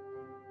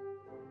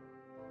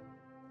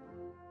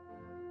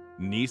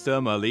 Nisa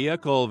Malia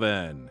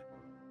Colvin.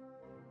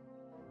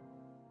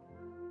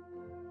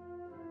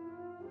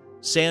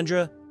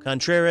 Sandra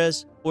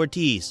Contreras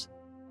Ortiz.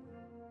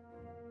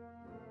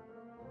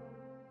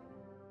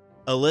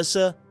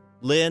 Alyssa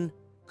Lynn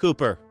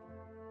Cooper.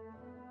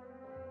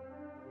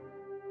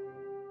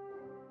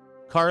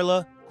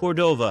 Carla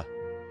Cordova.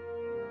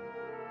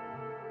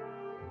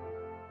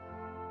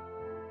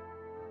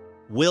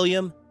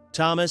 William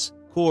Thomas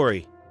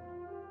Corey.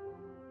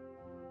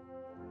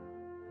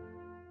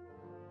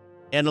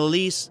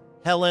 Annalise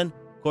Helen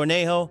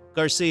Cornejo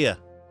Garcia.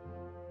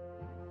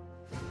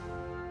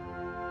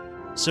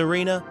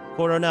 Serena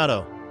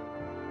Coronado.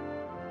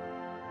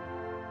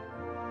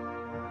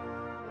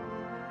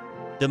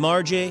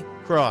 DeMarje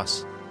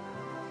Cross.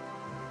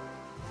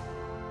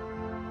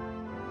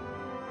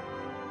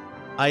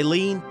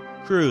 Eileen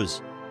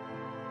Cruz.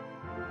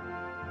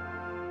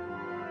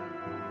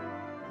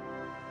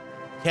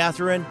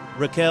 Catherine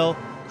Raquel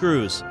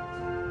Cruz.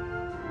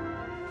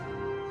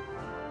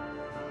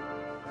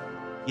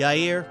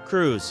 Yair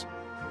Cruz.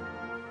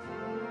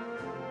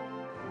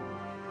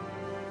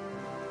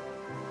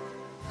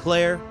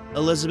 Claire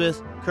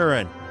Elizabeth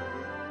Curran.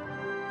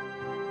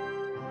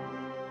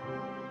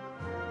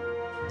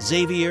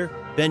 Xavier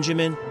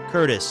Benjamin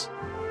Curtis.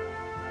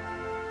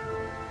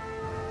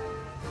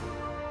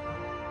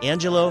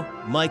 Angelo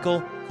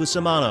Michael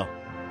Cusimano.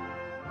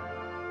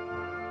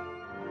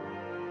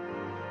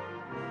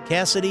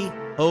 Cassidy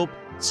Hope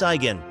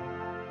Seigan.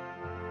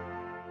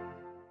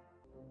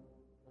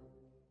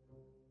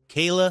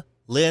 Kayla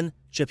Lynn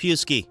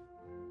Chapusky.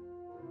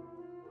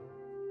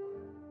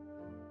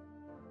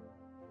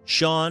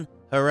 Sean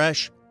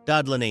Haresh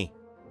Dodlany.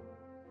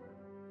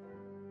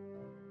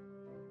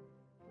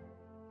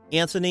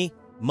 Anthony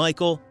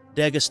Michael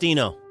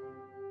D'Agostino.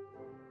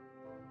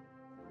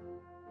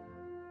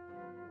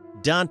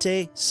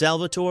 Dante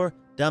Salvatore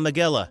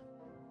Damagella.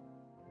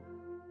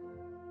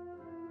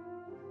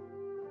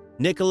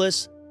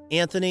 Nicholas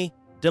Anthony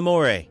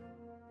Demore.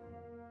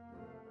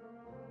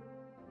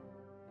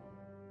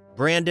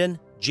 Brandon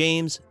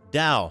James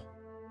Dow.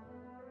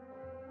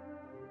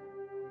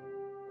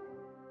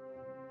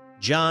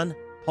 John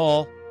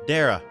Paul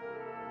Dara.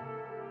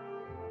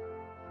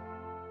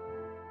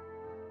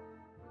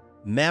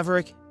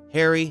 Maverick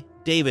Harry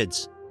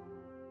Davids.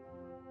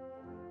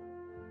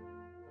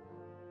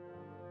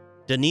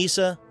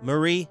 Denisa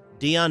Marie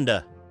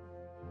Deonda.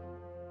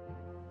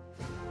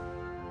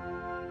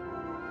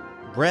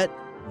 Brett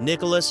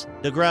Nicholas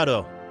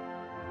DeGrado.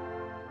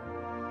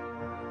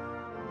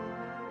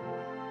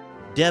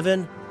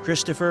 Devin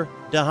Christopher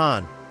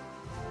DeHaan.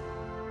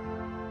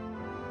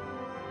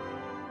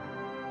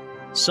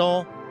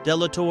 Saul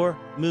Delator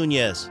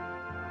Munoz.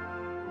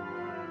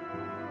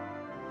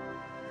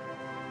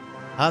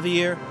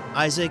 Javier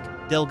Isaac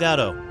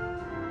Delgado.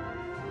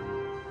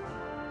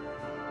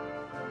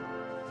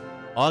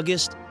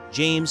 August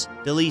James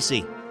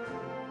DeLisi.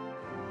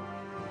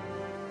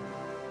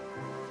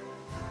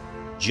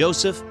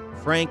 Joseph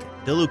Frank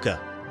DeLuca.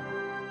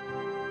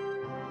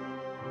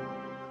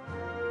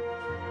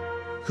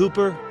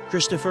 Cooper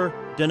Christopher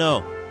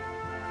Deneau.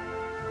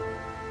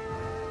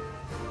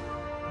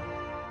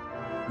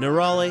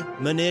 Nirali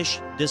Manish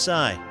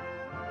Desai.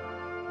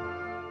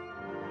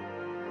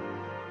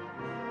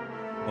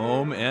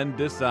 Om and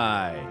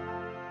Desai.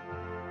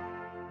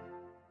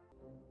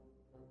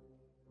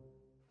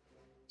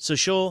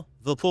 Sushil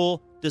Vipul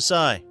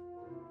Desai.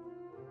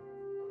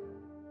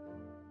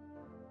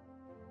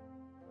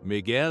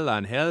 Miguel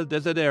Angel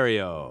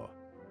Desiderio.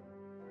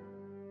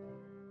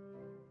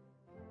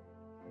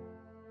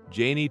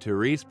 Janie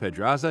Therese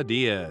Pedraza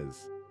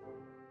Diaz.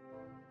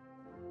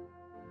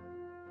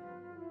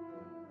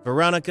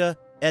 Veronica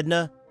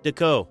Edna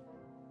Deco.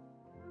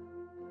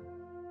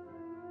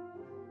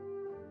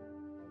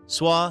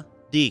 Swa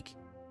Deek.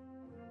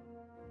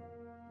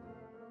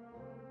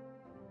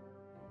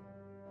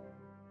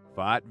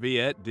 Fat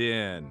Viet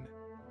Din.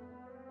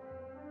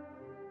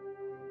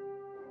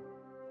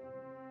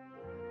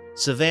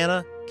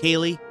 Savannah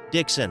Kaylee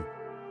Dixon.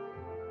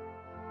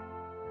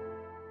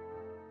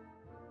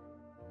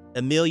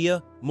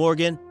 Amelia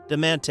Morgan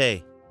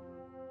Demante.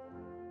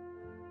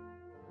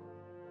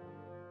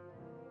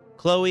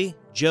 Chloe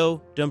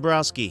Joe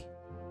Dombrowski.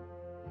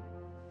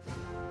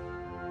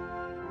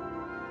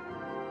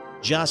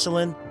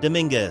 Jocelyn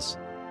Dominguez.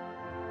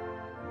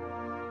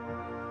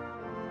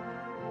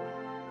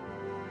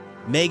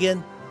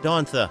 Megan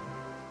Dontha.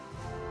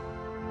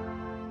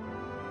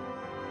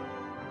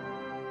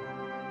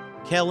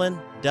 Kellen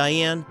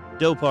Diane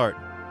Dopart.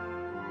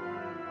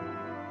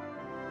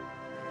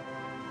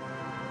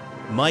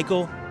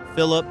 Michael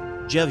Philip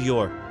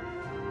Jevior.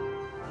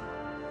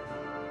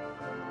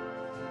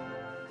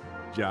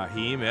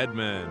 Jaheim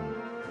Edmond.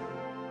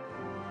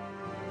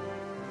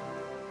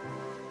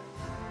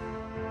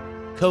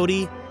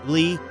 Cody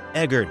Lee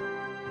Eggert.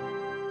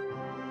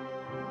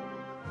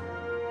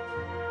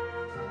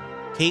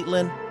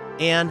 Caitlin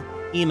Ann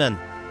Eamon.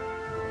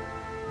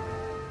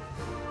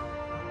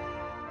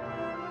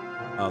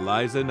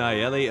 Eliza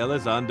Nayeli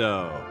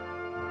Elizondo.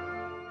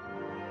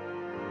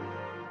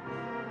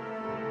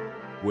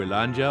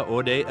 Wilanja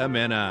Ode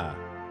Amena.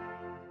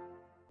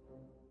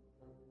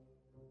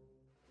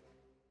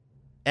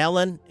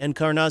 Alan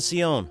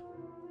Encarnacion.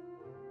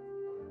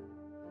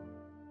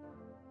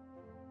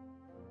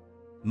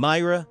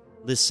 Myra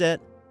Lisette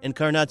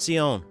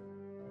Encarnacion.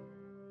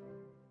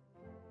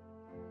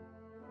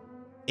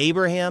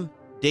 Abraham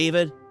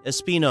David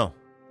Espino.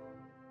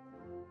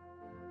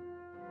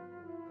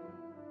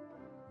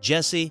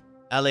 Jesse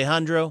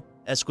Alejandro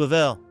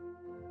Esquivel.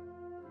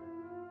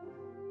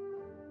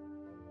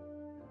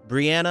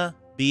 Brianna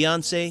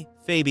Beyonce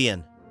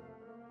Fabian.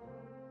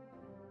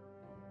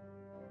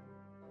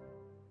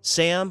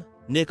 Sam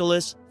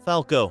Nicholas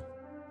Falco.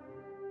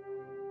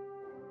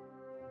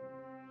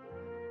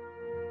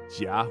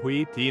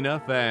 Jiahui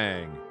Tina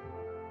Fang.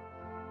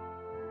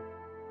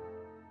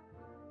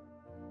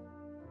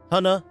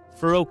 Hannah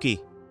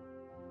Faroki.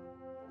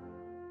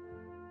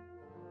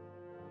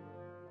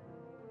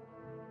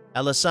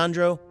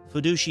 Alessandro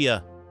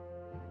Fiducia.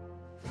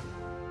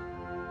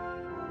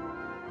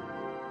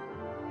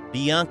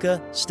 Bianca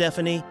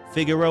Stephanie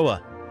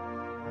Figueroa.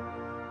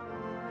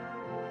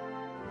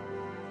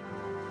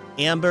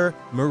 Amber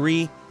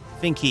Marie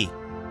Finke.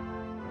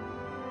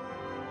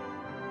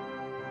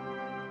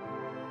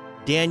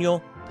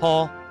 Daniel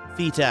Paul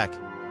Fitak.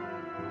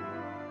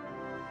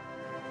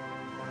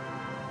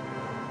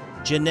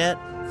 Jeanette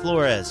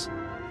Flores.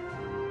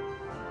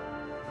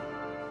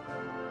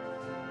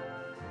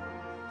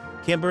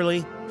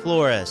 Kimberly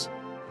Flores.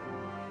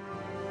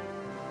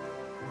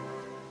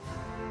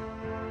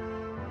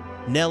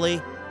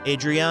 Nellie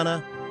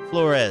Adriana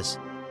Flores.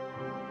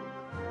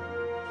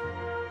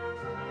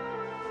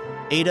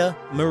 Ada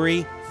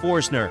Marie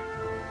Forsner.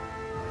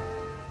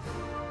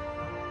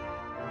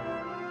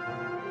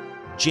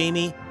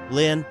 Jamie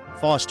Lynn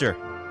Foster.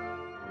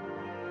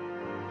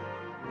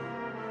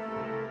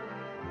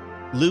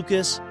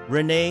 Lucas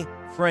Renee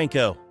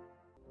Franco.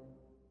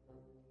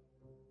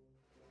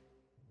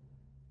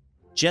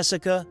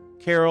 Jessica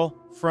Carol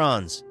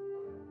Franz.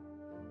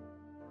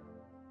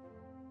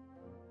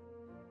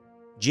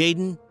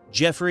 Jaden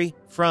Jeffrey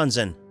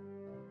Franzen.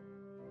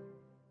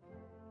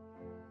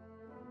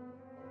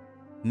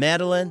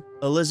 Madeline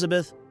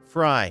Elizabeth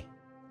Fry.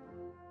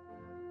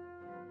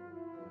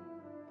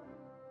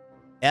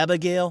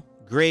 Abigail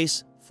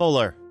Grace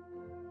Fuller.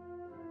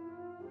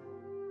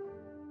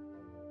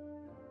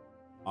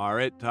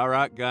 Arit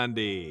Tarak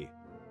Gandhi.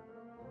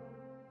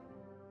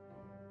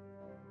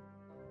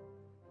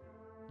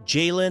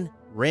 Jalen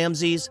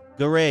Ramses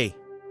Garay.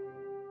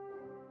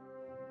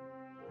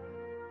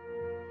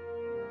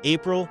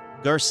 April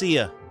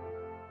Garcia.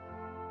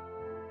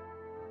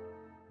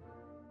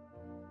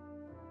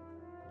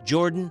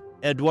 Jordan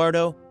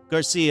Eduardo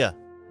Garcia.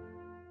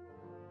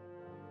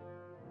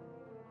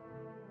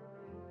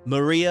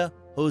 Maria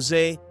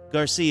Jose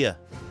Garcia.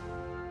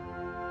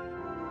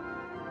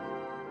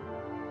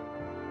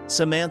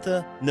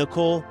 Samantha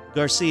Nicole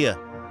Garcia.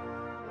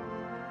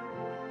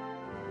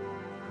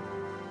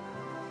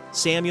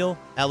 Samuel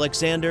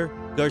Alexander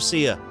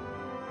Garcia.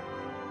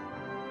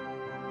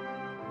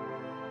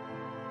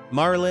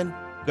 Marlon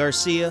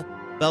Garcia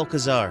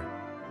Balcazar.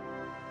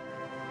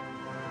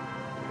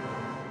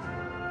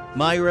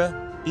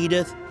 Myra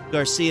Edith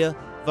Garcia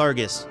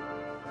Vargas.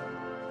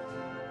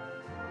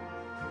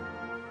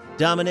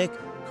 Dominic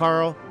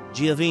Carl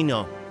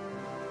Giovino.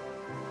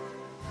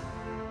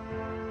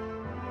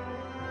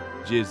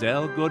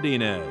 Giselle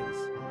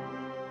Godinez.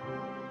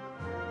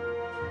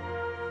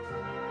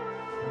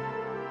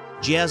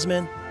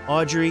 Jasmine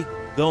Audrey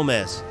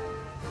Gomez.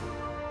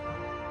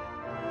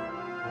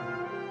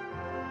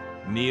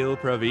 Neil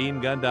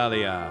Praveen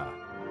Gandalia.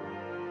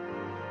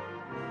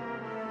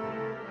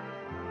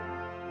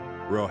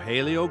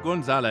 Rogelio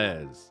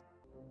Gonzalez.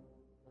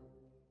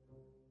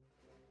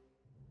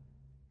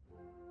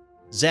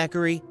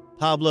 Zachary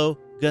Pablo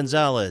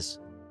Gonzalez.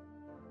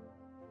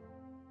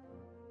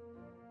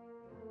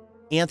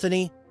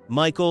 Anthony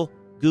Michael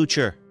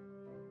Gucher.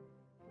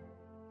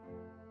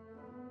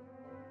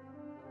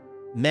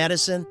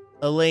 Madison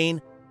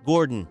Elaine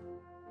Gordon.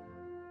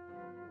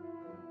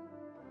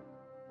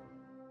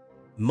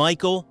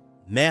 Michael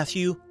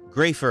Matthew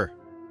Grafer.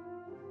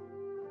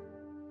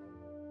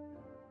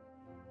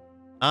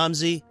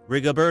 Amzi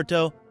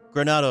Rigoberto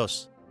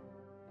Granados.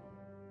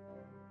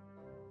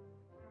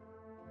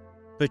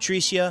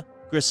 Patricia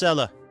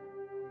Grisella.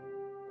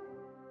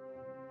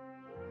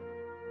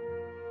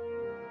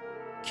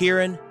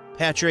 Kieran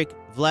Patrick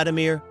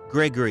Vladimir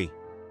Gregory.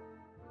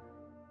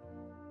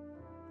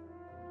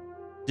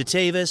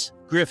 DeTavis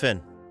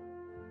Griffin.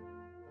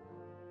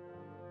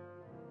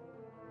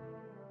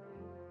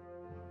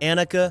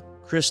 Annika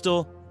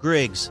Crystal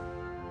Griggs.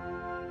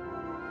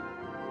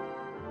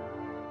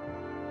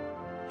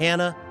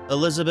 Hannah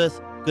Elizabeth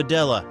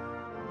Godella.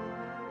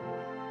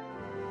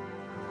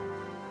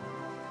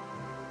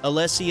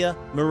 Alessia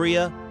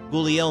Maria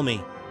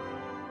Guglielmi.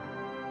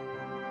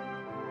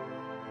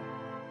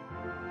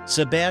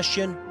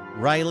 Sebastian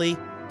Riley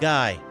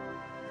Guy.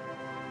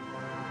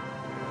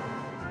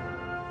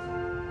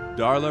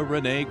 Darla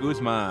Renee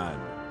Guzman.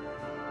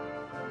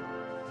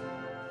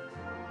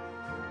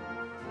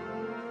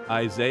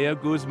 Isaiah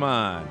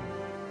Guzman.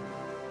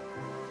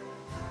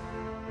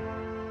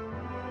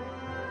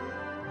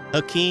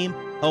 Hakeem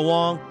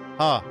Hawang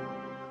Ha.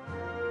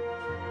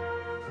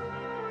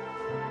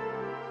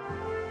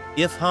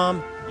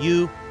 Ifham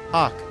Yu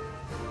Hawk.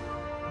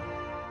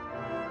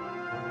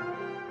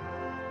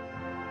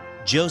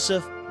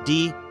 Joseph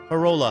D.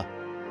 Harola.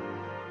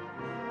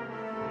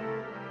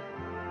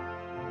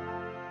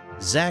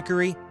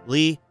 Zachary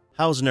Lee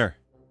Hausner.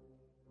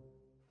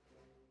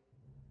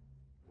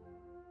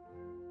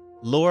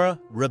 Laura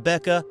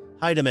Rebecca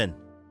Heidemann.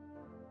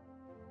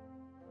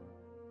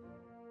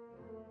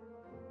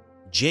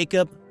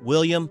 Jacob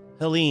William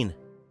Helene.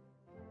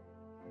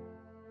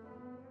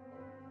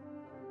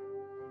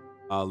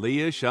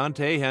 Aaliyah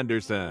Shante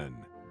Henderson.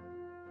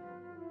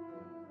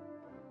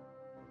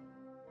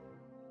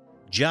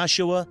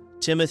 Joshua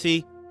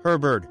Timothy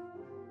Herbert.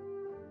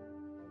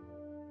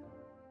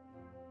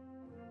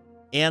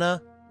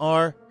 Anna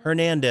R.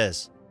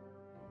 Hernandez.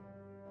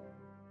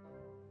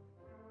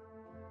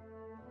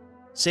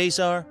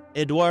 Cesar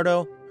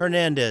Eduardo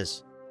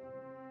Hernandez.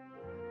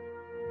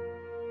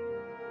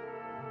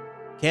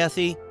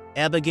 Kathy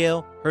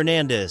Abigail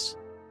Hernandez.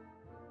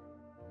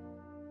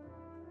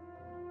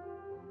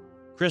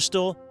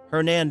 Crystal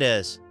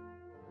Hernandez.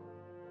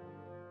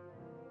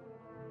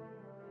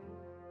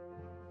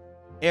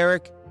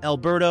 Eric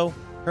Alberto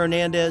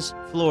Hernandez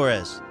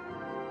Flores.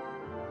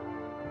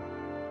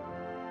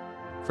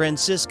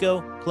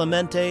 Francisco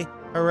Clemente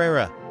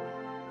Herrera.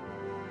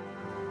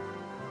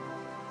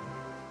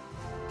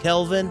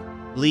 Kelvin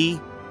Lee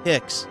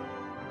Hicks.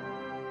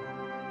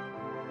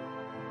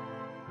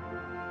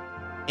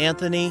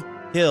 Anthony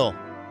Hill.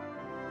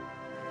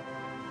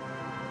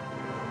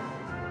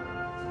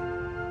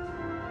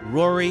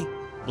 Rory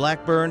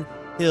Blackburn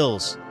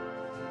Hills.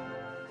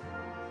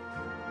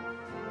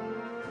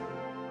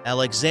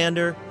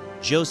 Alexander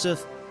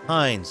Joseph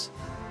Hines.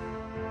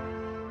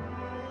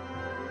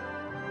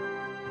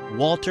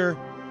 Walter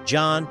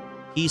John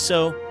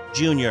Hiso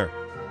Jr.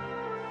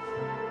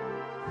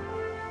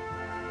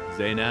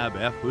 Zainab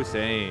F.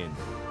 Hussein.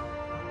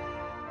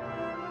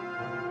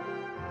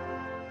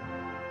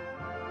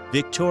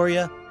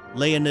 Victoria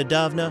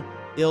Leonidovna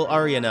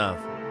Ilarionov.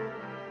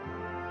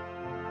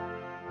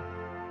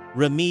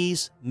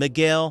 Ramiz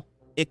Miguel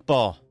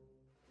Iqbal.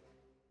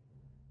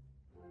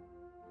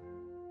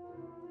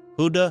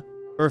 Huda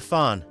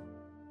Irfan.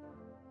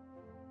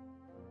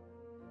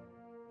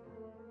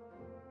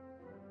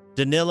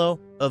 Danilo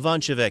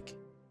Ivancevic.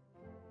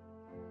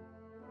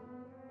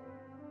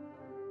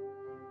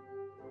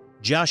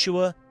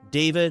 Joshua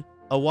David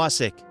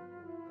Awasik.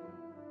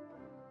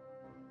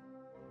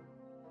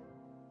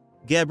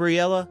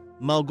 Gabriela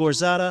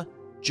Malgorzata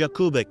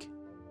Jakubik.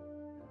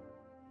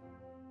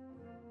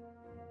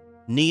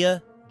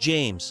 Nia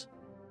James.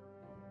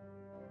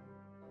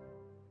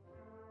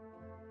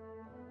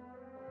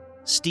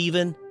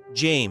 Stephen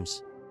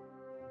James.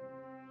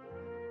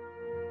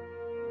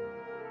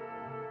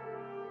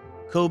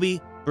 Kobe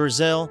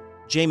Burzel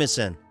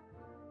Jameson.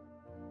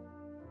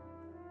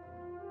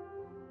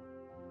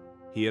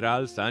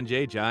 Hiral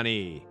Sanjay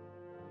Jani.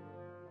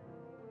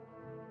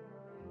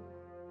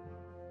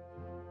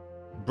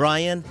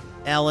 Brian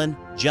Allen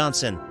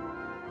Johnson.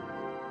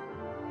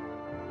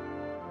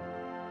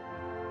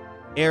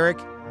 Eric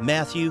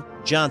Matthew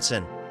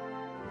Johnson.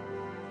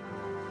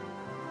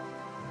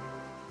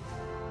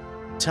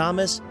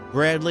 Thomas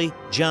Bradley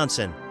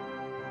Johnson.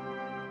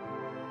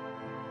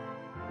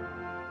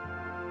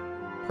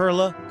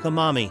 Perla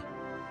Kamami.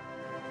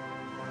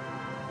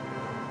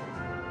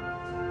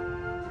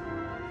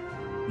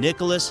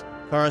 Nicholas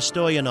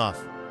Karastoyanov.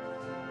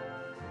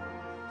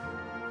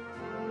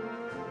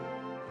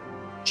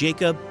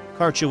 Jacob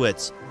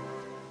Karchowitz.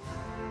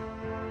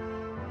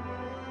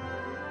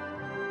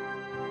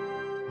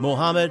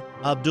 Mohammed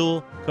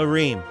Abdul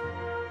Karim.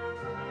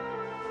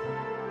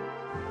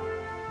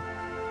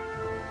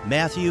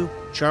 Matthew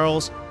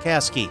Charles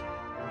Caskey.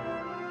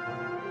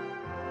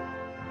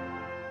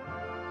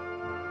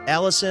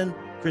 Allison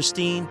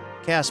Christine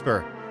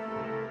Casper.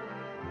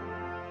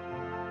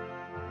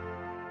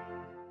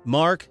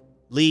 Mark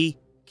Lee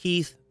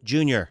Keith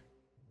Jr.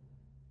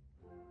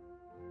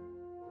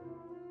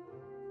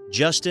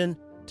 Justin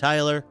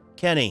Tyler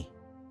Kenny.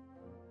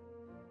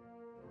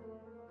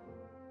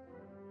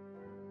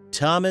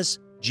 Thomas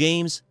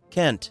James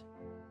Kent.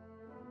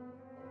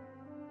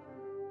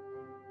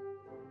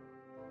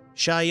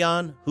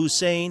 Shayan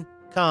Hussein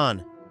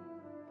Khan.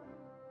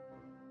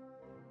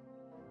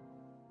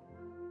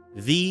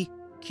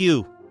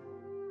 V.Q.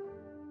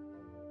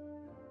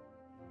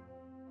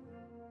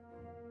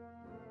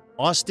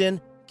 Austin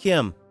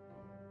Kim.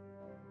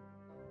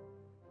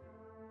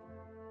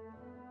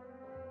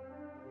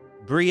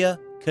 Bria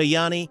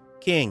Kayani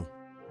King.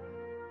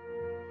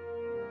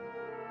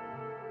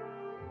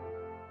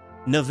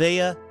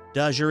 Nevaeh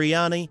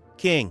Dajariani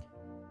King.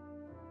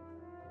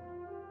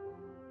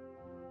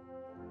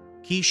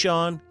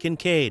 Keyshawn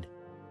Kincaid.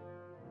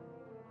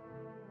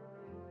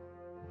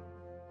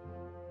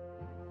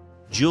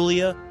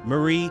 Julia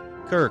Marie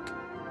Kirk.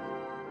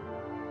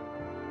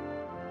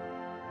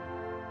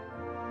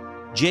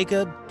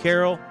 Jacob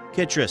Carroll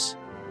Kittris.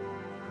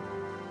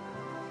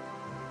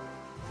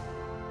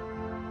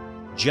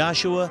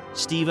 Joshua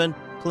Stephen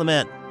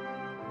Clement.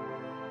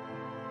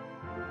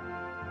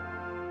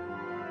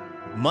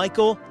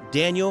 Michael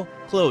Daniel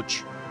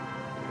Cloach.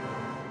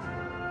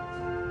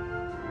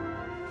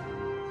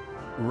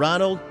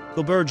 Ronald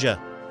Koberja.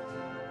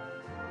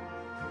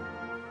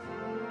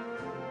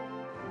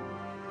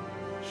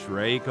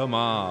 Shrey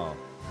Kamal.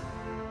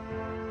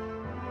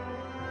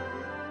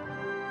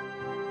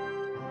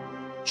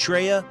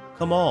 Shreya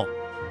Kamal.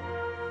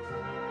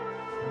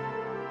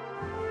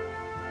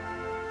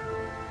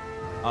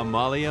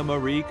 Amalia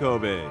Marie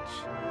Kovich.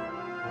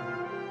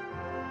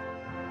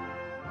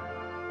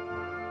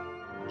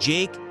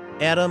 Jake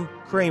Adam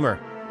Kramer.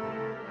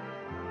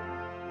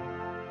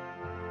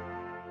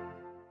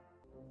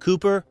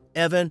 Cooper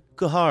Evan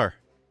Kuhar.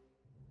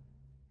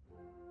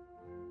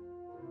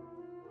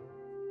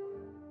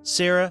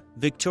 Sarah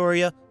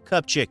Victoria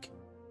Kupchik.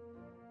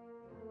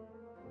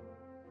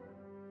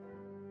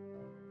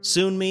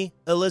 Sunmi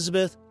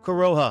Elizabeth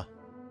Koroha.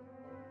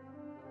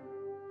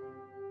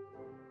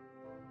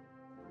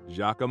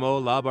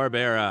 Giacomo La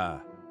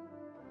Barbera.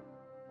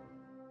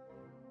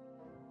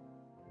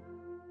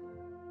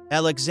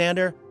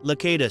 Alexander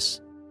Lakatis.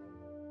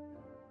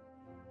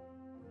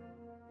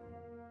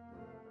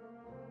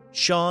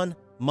 Sean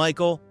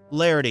Michael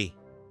Laherty.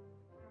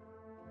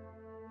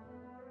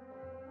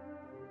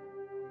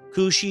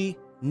 Kushi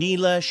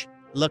Nilesh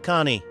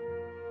Lakani.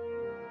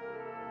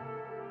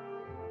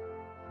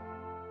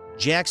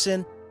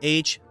 Jackson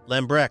H.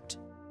 Lambrecht.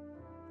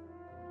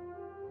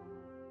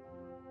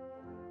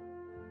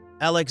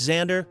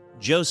 Alexander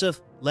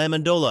Joseph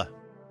Lamandola.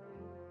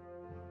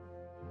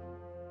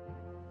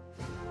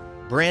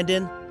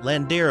 Brandon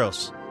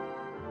Landeros,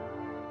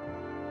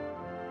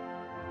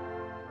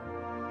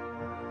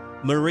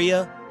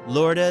 Maria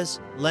Lourdes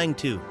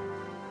Langtu,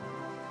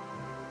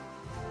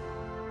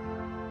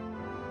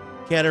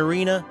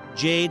 Katarina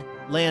Jade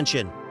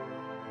Lanchin,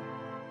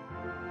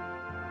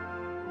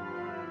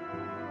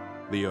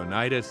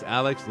 Leonidas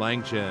Alex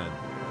Langchin,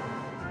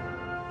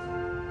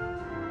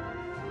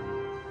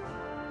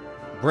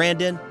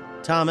 Brandon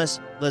Thomas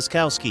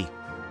Leskowski,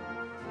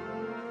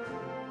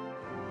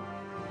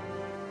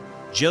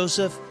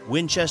 Joseph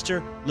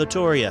Winchester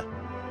Latoria,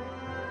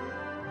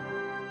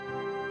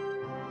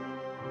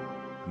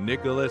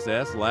 Nicholas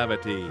S.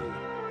 Lavity,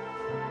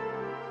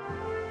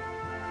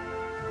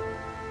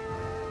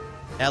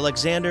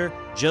 Alexander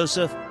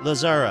Joseph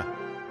Lazara,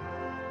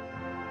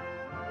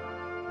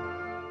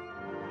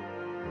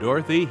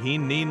 Dorothy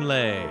Hinin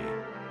Lei,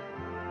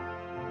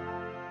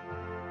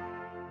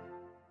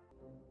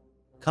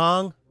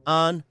 Kong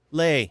An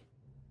Lei,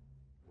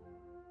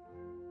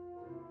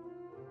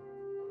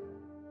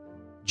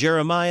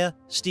 Jeremiah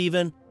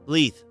Stephen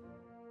Leith,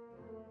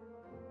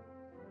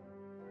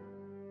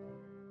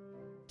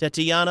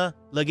 Tatiana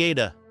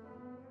Legeda,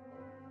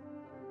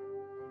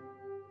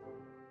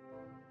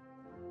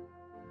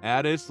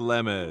 Addis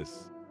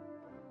Lemus,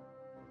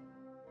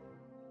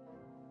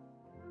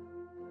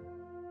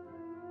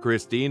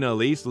 Christine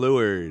Elise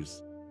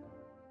Lewers,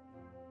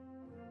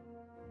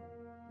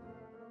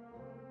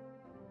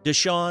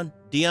 Deshaun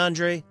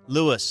DeAndre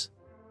Lewis,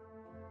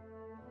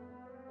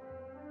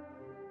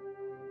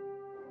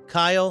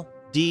 Kyle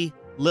D.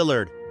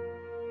 Lillard,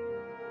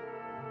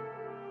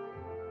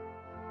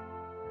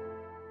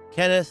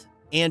 Kenneth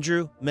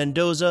Andrew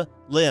Mendoza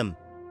Lim,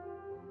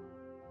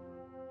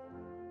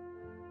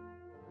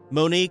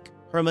 Monique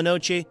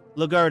Hermanoche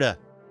Lagarda,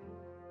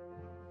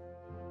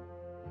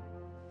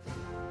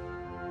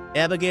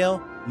 Abigail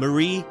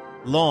Marie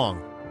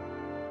Long,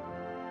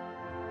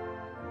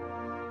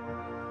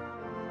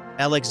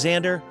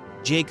 Alexander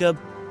Jacob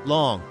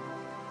Long,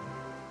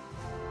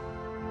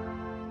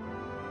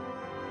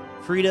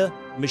 Frida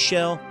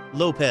Michelle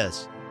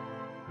Lopez,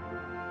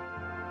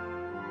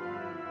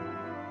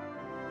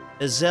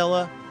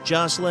 Azella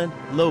Jocelyn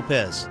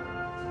Lopez,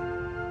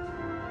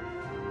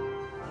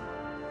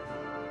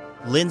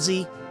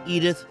 Lindsay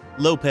Edith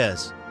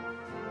Lopez,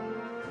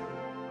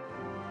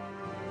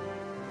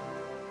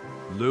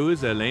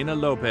 Luz Elena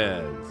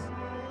Lopez,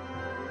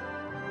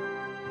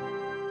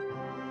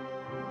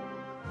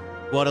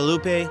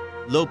 Guadalupe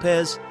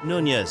Lopez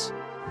Nunez,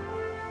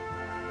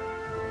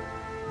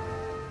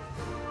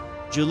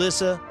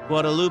 Julissa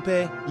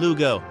Guadalupe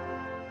Lugo,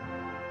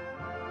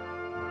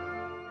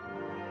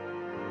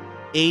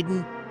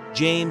 Aiden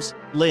James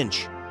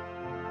Lynch,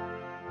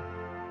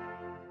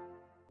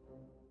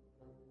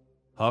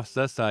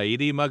 Hafsa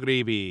Saidi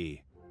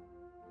Maghribi,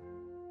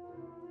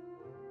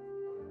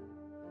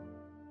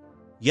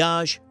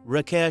 Yaj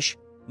Rakesh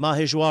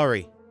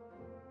Maheshwari,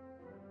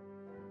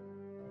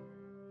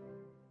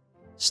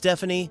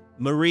 Stephanie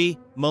Marie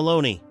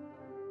Maloney,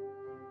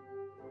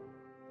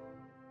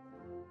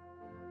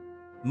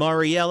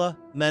 Mariella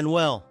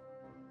Manuel,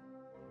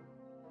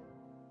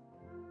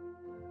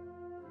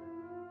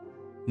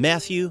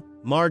 Matthew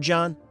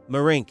Marjan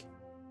Marink,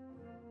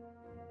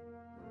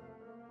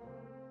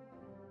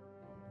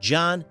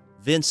 John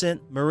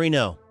Vincent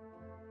Marino,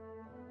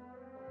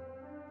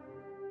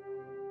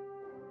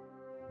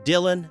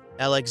 Dylan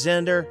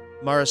Alexander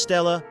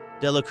Maristella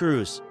de la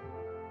Cruz,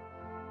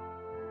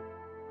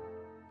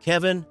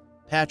 Kevin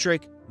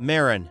Patrick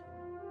Marin,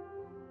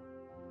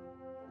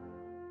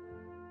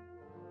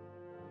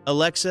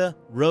 Alexa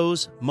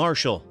Rose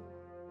Marshall,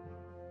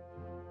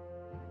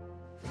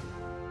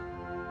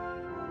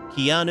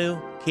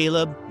 Keanu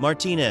Caleb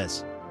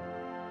Martinez,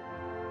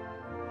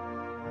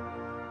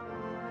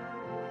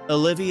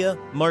 Olivia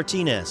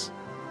Martinez,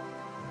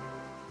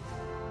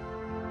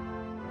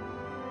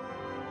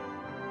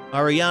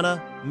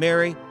 Ariana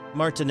Mary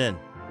Martinin,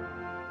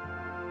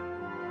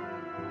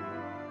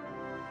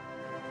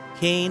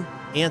 Kane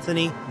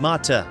Anthony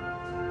Mata,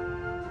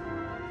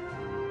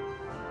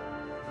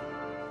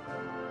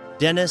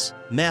 Dennis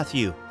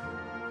Matthew,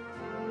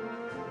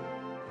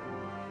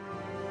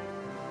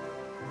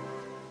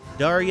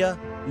 Daria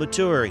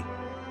Muturi,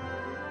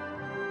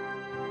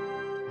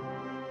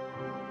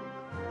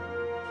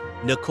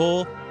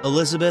 Nicole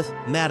Elizabeth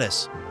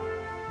Mattis,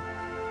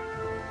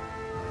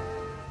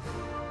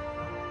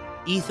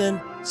 Ethan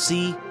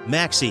C.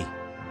 Maxey,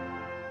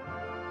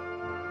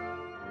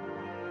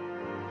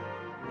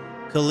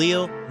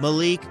 Khalil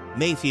Malik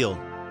Mayfield,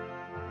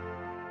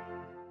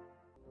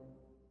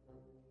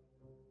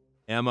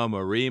 Emma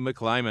Marie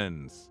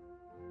McClymans,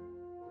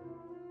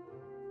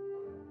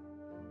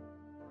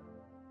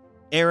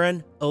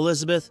 Erin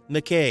Elizabeth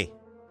McKay,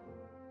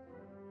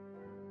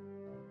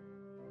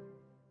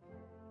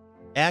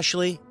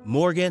 Ashley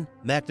Morgan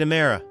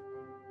McNamara,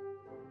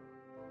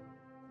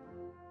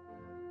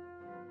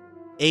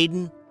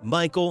 Aiden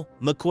Michael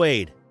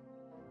McQuaid,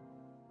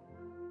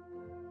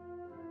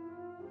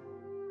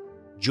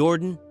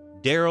 Jordan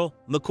Daryl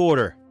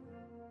McQuarter,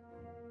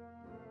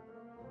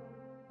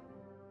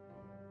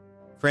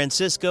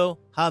 Francisco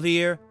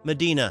Javier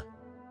Medina,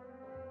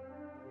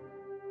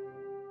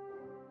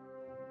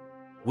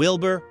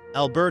 Wilbur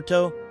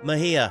Alberto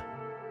Mejia,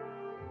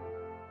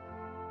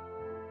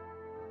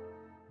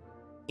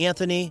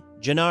 Anthony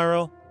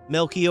Gennaro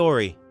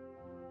Melchiori,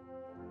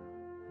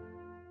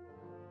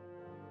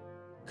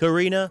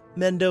 Karina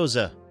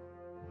Mendoza,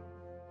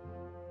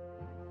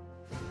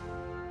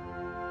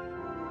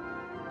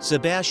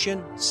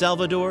 Sebastian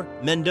Salvador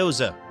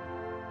Mendoza,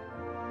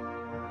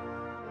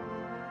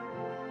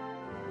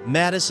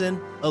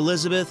 Madison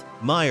Elizabeth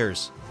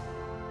Myers,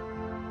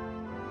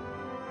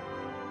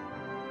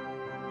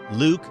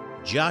 Luke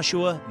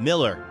Joshua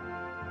Miller,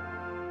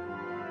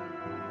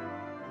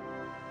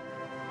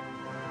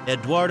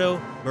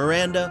 Eduardo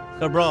Miranda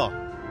Cabral,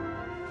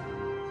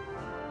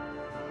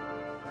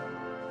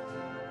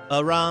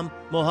 Aram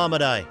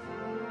Mohammadi,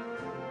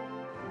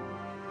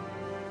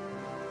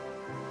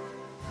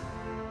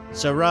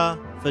 Sarah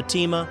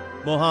Fatima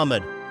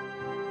Mohammed,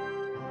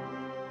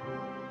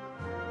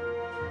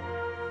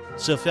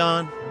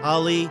 Sufyan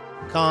Ali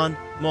Khan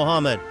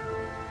Mohammed,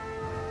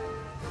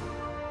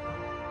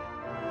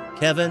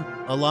 Kevin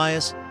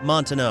Elias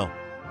Montano,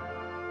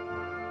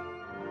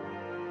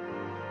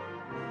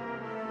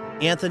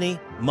 Anthony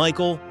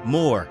Michael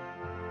Moore,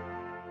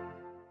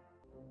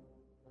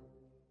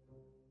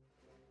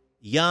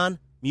 Jan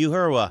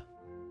Muhurwa,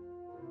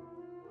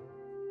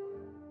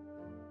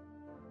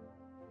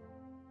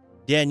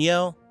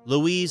 Danielle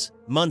Louise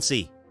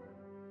Muncie,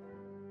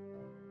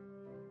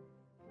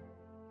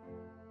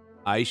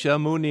 Aisha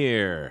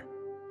Munir,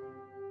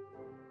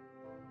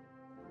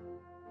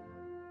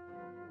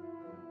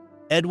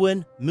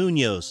 Edwin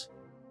Munoz,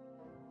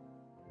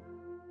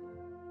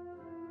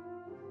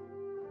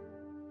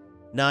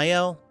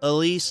 Niall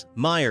Elise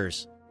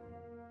Myers,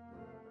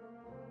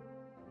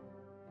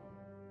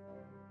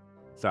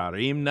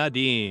 Sarim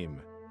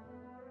Nadim,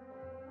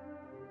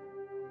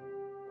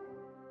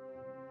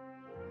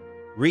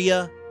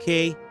 Ria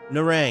K.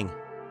 Narang,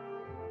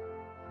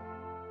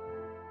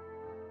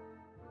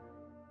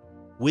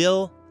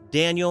 Will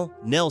Daniel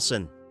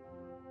Nelson,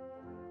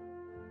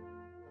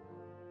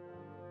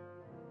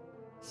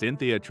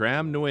 Cynthia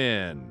Tram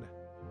Nguyen,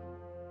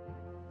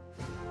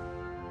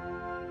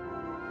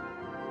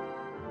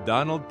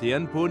 Donald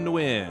Tienpu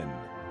Nguyen,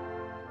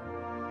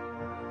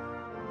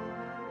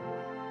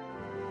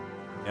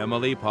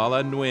 Emily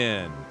Paula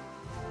Nguyen,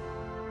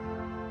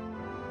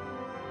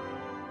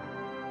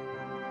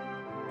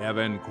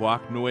 Evan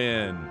Kwok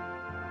Nguyen,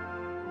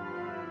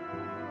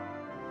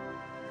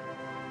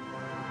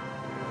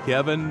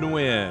 Kevin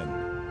Nguyen,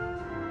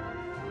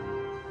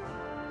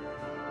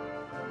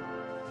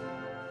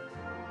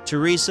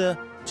 Teresa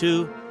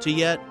Tu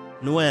Tiet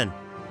Nguyen,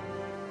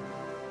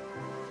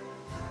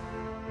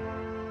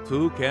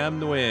 Tu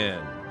Cam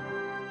Nguyen,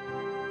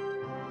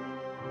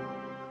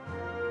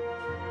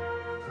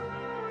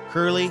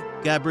 Curly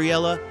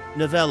Gabriela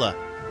Novella,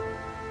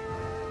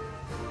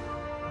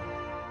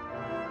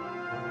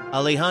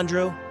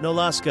 Alejandro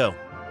Nolasco,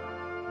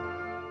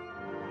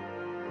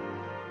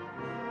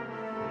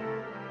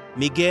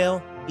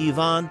 Miguel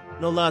Ivan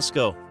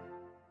Nolasco,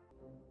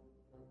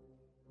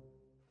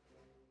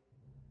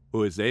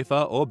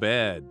 Huzefa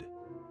Obed,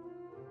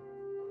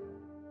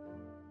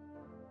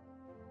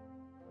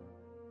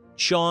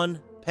 Sean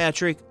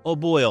Patrick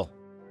O'Boyle,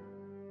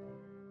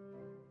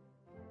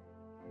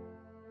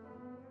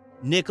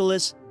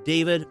 Nicholas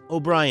David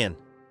O'Brien,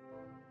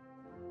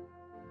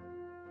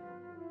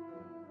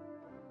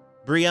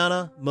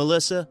 Brianna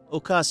Melissa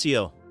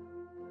Ocasio,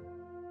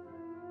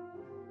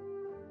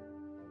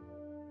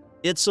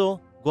 Itzel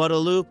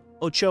Guadalupe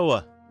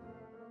Ochoa,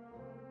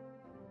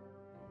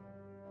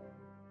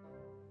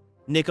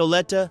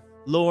 Nicoletta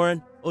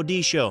Lauren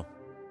Odisho,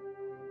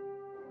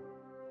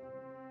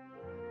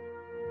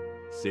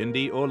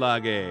 Cindy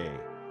Olage,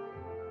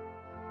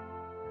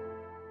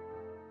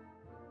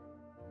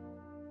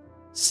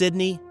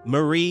 Sydney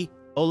Marie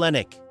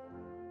Olenek,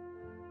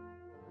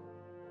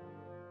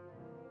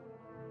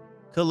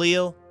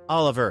 Khalil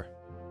Oliver,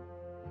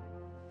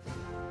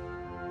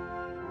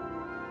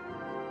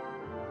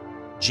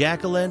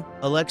 Jacqueline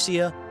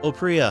Alexia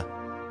Opria,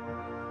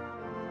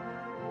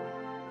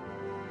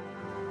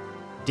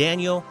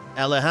 Daniel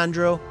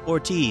Alejandro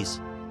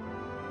Ortiz,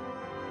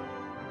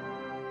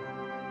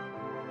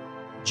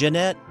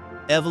 Jeanette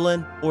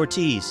Evelyn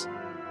Ortiz,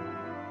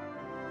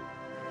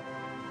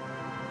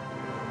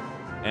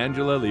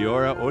 Angela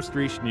Leora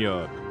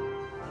Ostrishnyuk,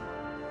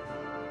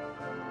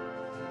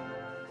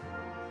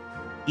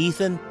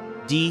 Ethan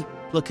D.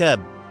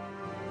 Plakeb,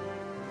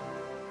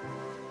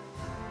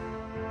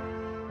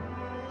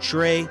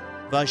 Shrey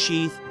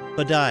Vashith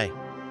Padai,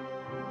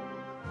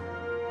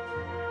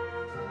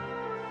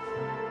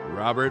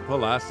 Robert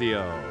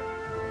Palacio,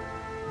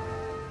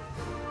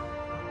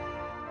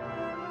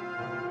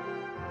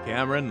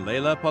 Cameron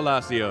Leila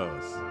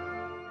Palacios,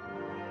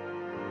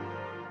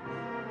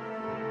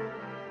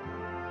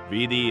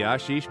 Vidi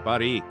Ashish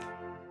Parikh,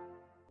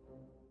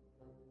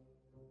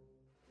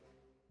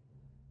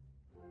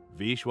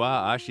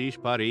 Vishwa Ashish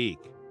Parikh,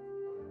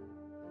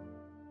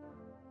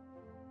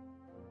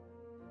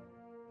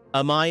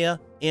 Amaya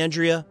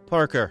Andrea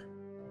Parker,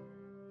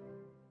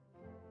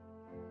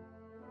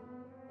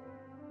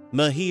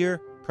 Mahir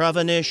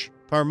Pravanish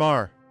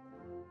Parmar,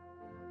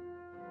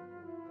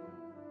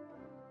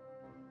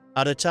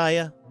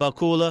 Aditya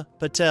Bakula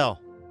Patel,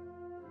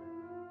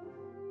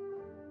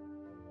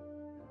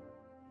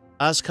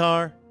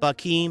 Askar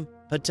Bakim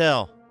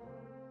Patel,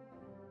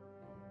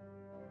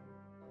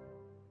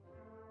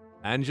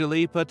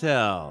 Anjali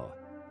Patel,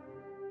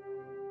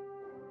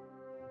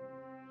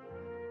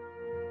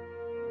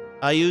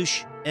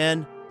 Ayush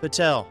N.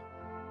 Patel,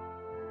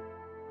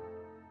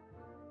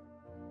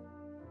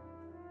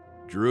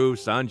 Drew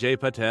Sanjay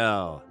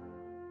Patel,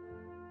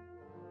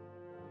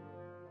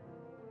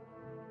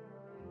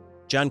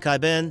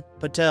 Jankaiben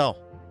Patel,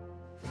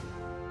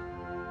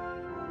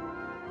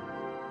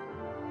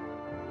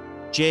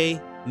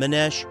 J.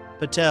 Manesh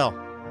Patel,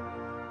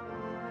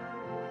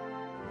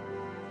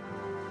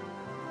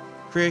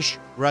 Krish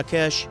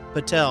Rakesh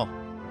Patel,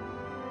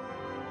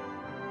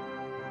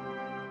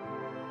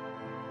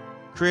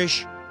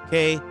 Krish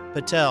K.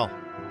 Patel,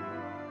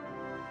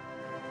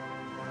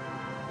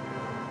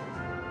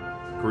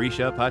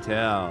 Krisha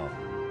Patel,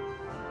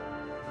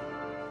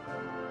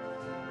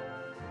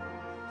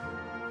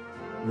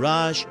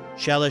 Raj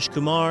Shailesh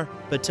Kumar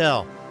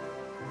Patel,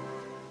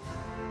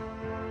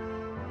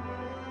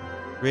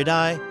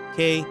 Hriday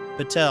K.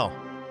 Patel,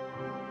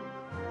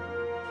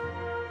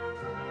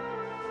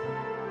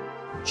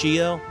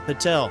 Chio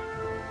Patel,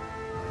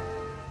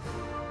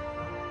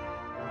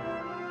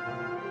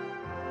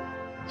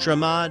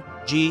 Shramad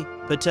G.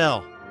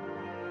 Patel,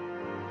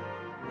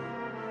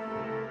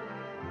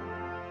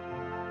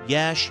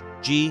 Yash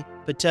G.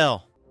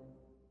 Patel,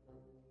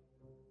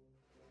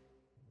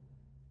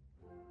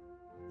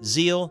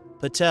 Zeal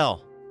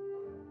Patel,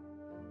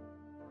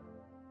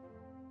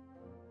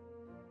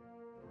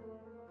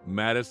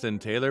 Madison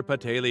Taylor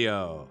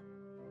Patelio,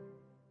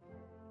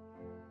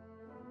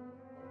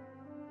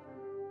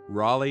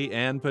 Raleigh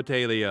Ann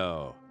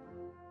Patelio,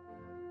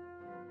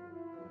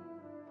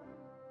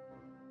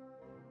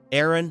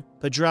 Aaron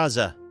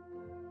Pedraza,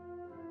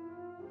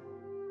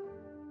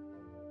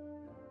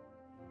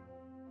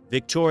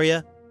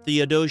 Victoria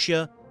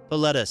Theodosia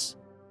Paletis,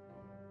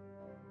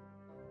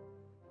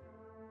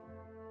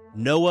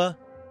 Noah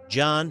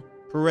John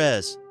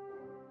Perez,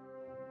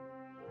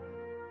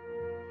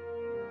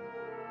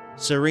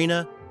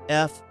 Serena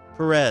F.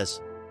 Perez,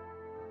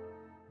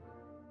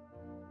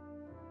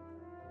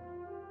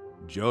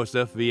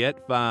 Joseph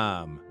Viet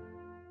Pham,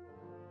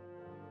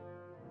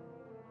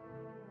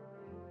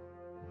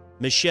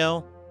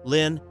 Michelle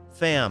Lynn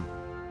Pham,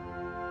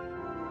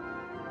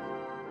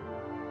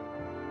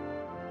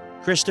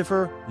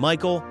 Christopher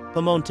Michael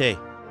Pamonte,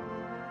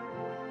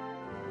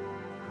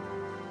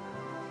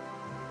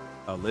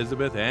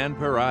 Elizabeth Ann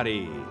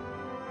Parati,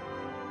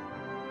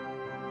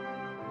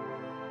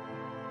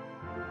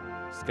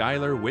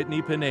 Skylar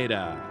Whitney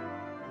Pineda,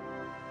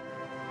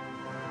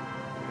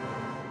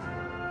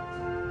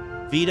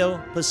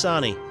 Vito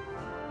Pisani,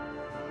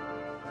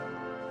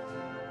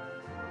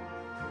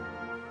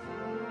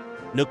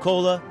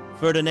 Nicola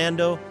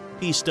Ferdinando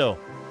Pisto,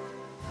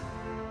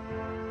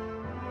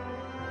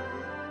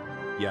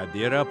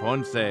 Yadira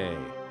Ponce,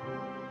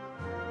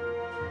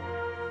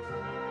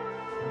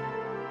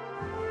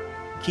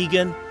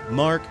 Keegan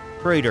Mark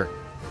Prater,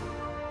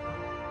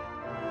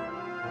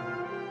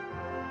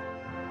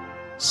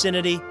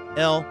 Cindy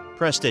L.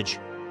 Prestige,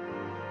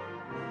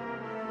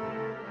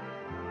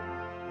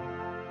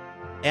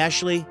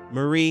 Ashley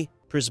Marie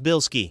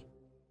Przbilski,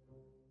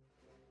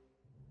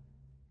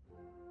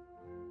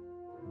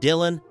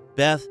 Dylan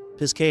Beth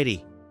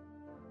Piscati,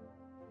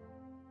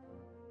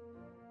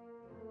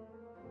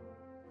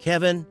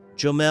 Kevin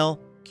Jomel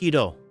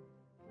Quito,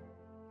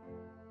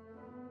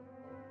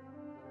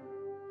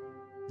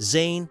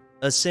 Zain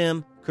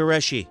Asim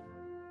Qureshi,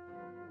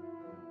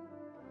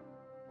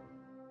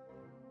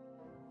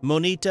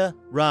 Monita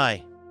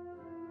Rai,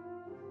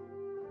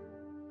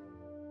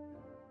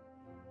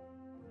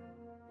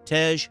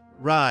 Tej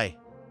Rai,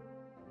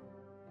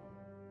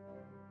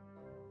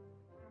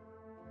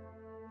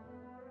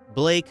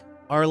 Blake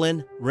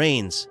Arlen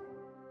Rains,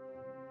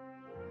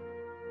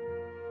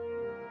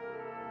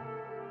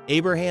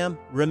 Abraham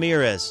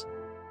Ramirez,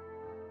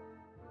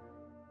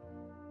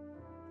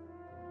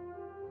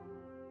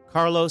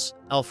 Carlos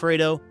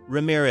Alfredo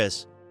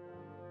Ramirez,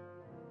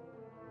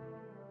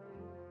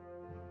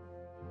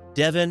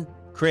 Devin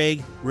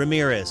Craig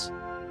Ramirez,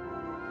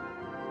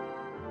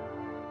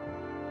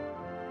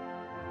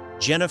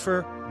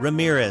 Jennifer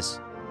Ramirez,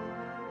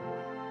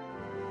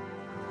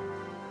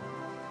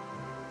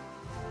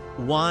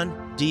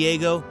 Juan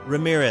Diego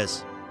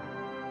Ramirez,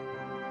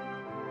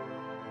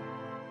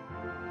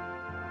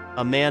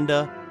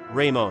 Amanda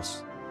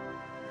Ramos,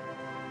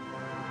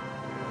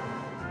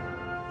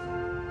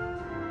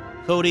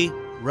 Cody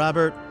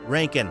Robert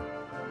Rankin,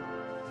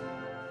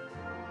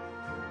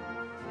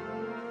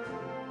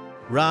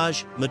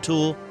 Raj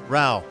Matul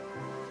Rao,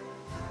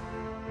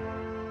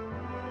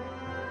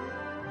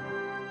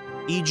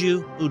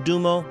 Iju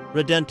Udumo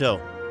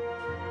Redento,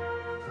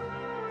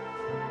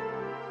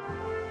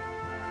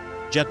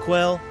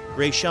 Jaquel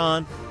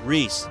Rayshawn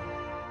Reese,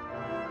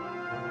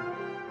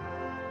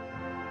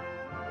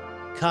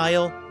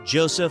 Kyle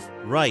Joseph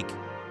Reich,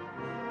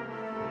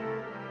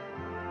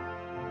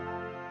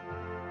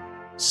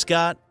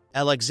 Scott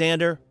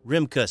Alexander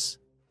Rimkus,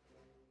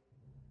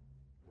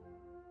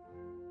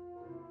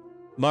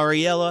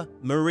 Mariella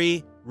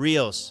Marie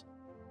Rios,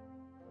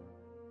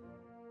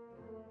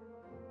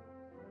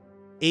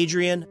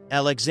 Adrian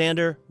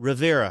Alexander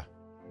Rivera,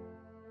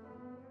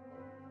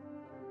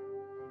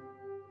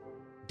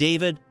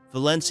 David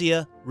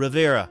Valencia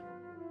Rivera,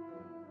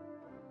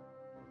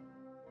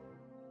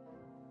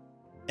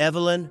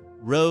 Evelyn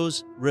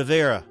Rose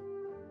Rivera,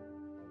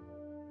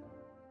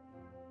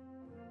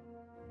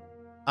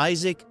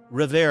 Isaac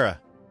Rivera,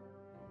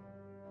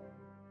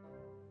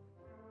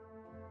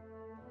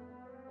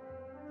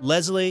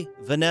 Leslie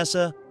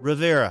Vanessa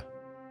Rivera,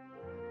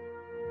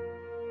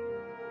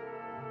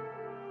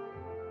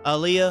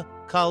 Aliyah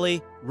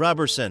Kali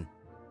Robertson,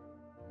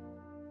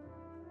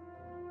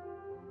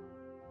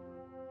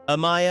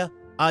 Amaya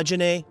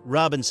Ajane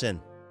Robinson,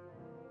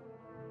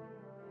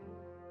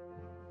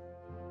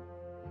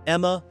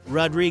 Emma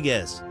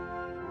Rodriguez,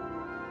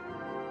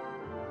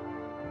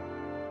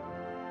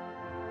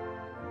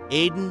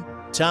 Aiden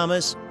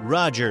Thomas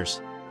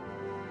Rogers,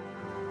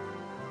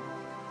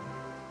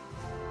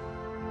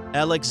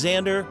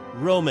 Alexander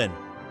Roman,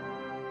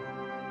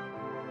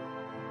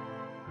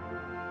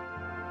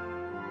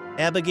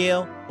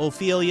 Abigail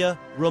Ophelia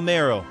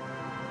Romero,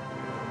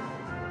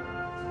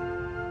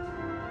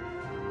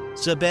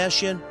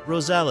 Sebastian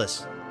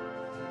Rosales,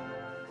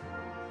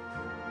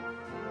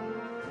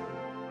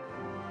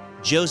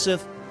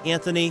 Joseph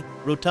Anthony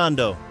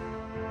Rotondo,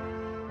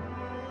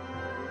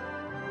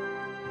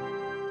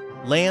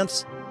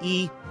 Lance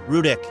E.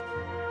 Rudick,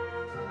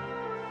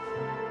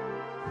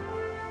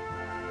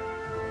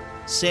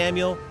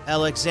 Samuel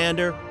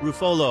Alexander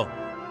Rufolo,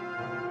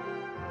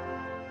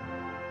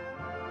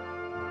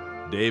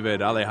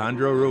 David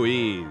Alejandro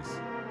Ruiz,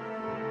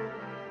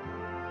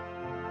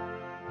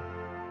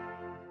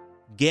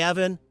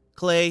 Gavin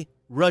Clay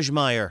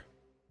Rujmeyer,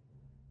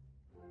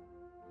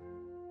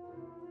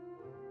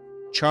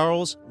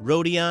 Charles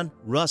Rodion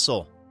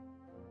Russell,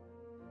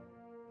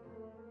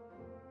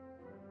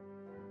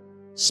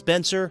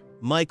 Spencer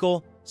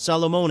Michael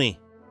Salomoni,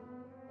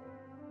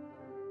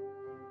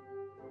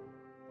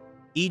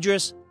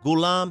 Idris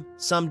Ghulam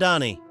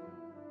Samdani,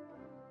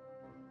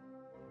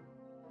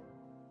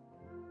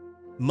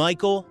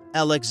 Michael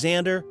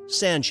Alexander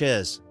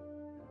Sanchez,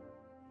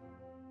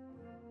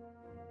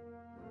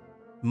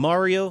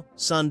 Mario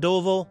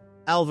Sandoval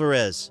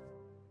Alvarez,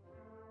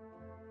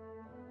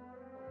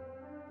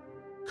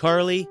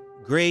 Carly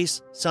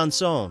Grace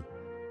Sanson,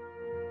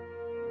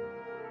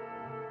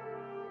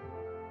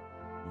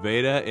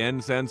 Veda N.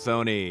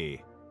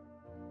 Sansoni,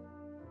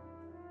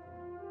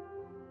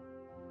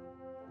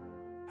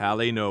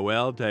 Hallie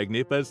Noel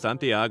Tagnipas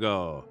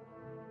Santiago,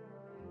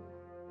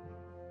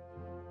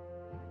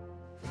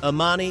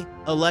 Amani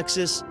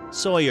Alexis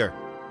Sawyer,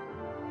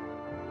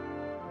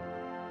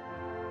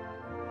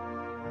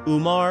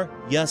 Umar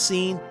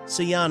Yassin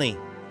Sayani,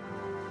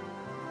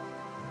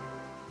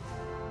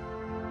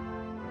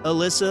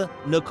 Alyssa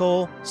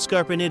Nicole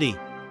Scarpinitti,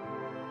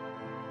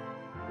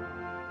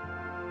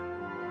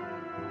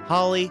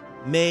 Holly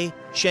May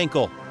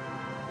Schenkel,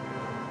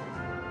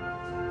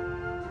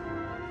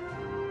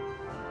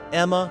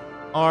 Emma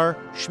R.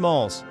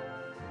 Schmalz,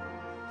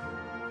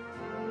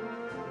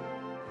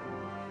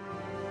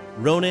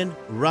 Ronan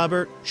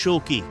Robert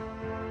Schulke,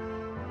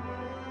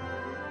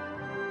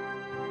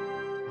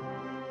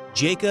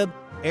 Jacob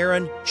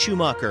Aaron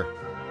Schumacher,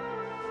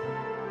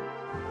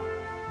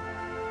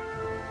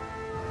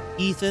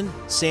 Ethan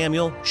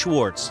Samuel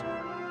Schwartz,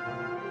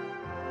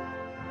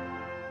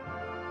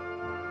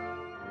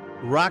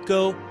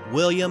 Rocco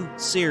William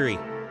Siri,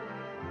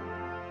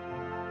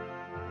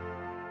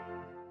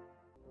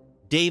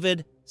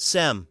 David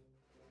Sem,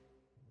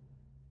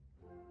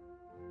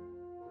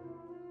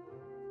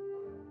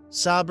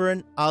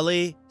 Sabrin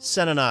Ali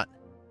Senanat,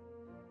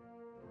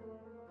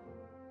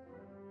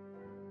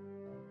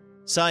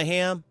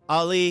 Siham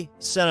Ali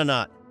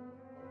Senanat,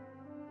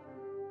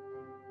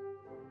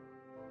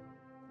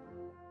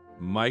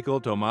 Michael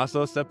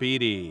Tomaso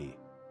Sapidi,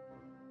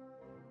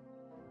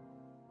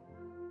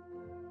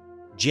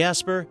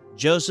 Jasper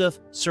Joseph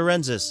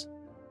Sorenzis,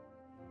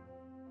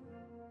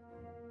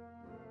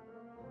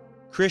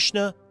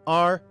 Krishna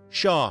R.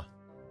 Shaw,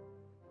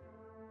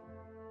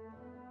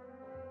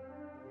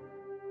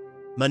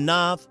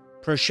 Manav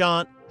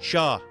Prashant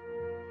Shah,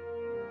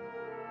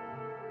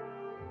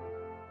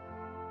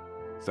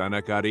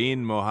 Sanakarin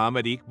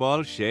Mohammed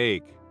Iqbal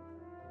Sheikh,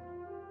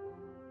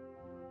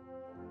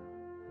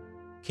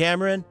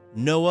 Cameron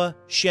Noah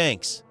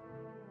Shanks,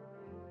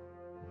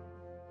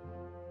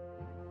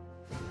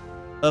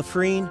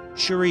 Afreen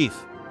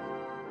Sharif,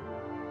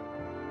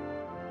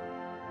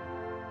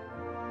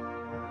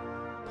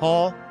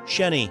 Paul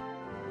Shenny,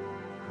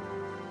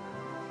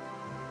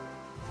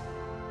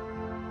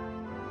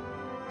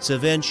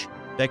 Savinch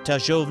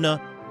Bektashovna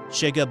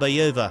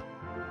Shegabayeva,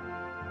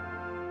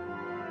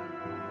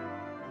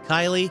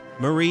 Kylie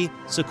Marie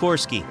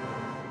Sikorsky,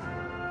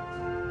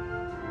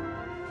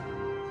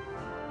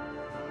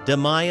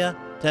 Demaya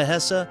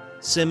Tehessa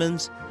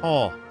Simmons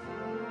Hall,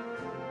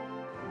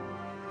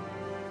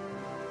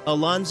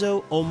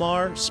 Alonzo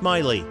Omar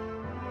Smiley,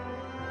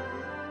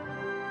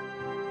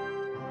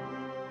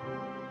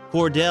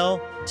 Cordell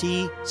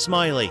T.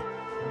 Smiley,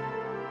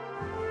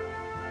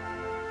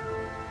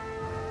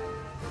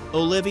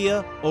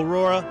 Olivia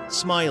Aurora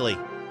Smiley,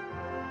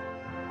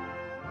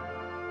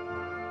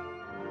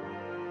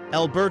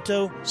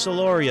 Alberto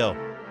Solorio,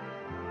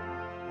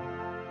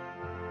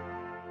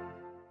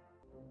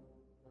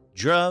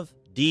 Druv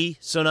D.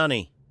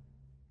 Sonani,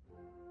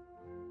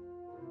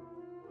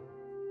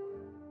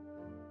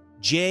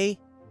 J.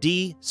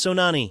 D.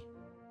 Sonani,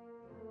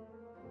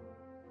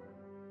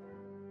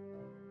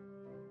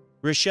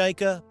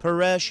 Rishika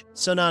Paresh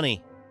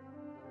Sonani,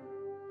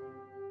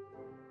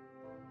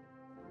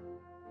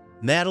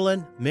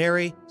 Madeline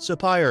Mary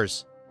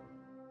Sapires,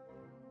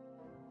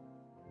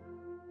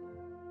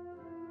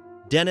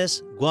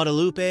 Dennis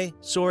Guadalupe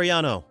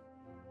Soriano,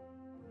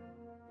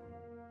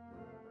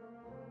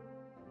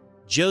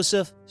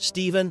 Joseph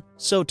Stephen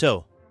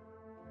Soto,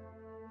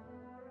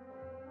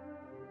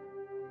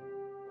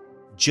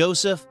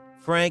 Joseph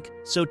Frank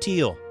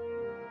Sotil,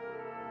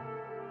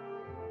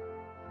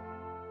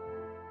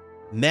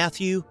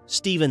 Matthew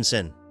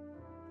Stevenson,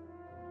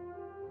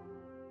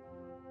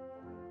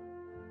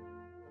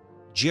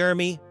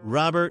 Jeremy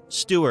Robert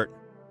Stewart,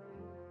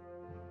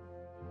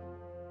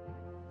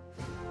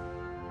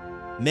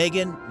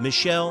 Megan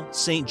Michelle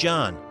St.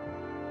 John,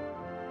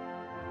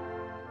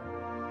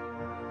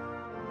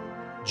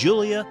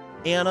 Julia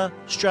Anna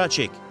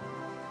Strachik,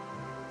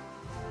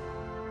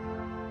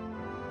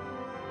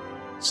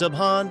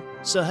 Subhan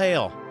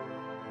Sahel,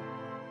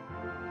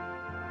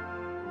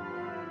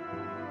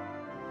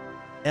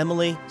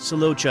 Emily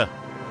Salocha,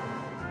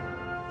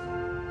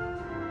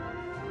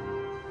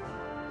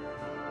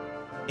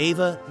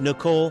 Ava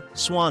Nicole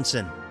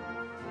Swanson,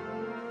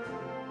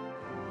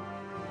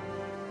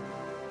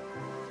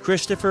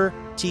 Christopher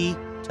T.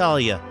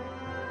 Talia,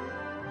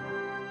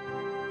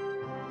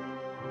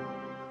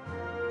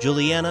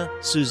 Juliana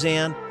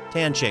Suzanne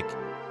Tanchik,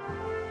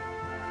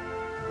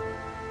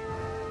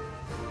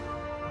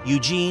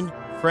 Eugene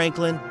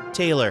Franklin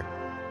Taylor,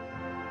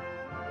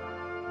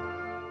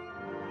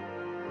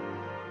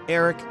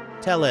 Eric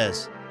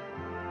Tellez,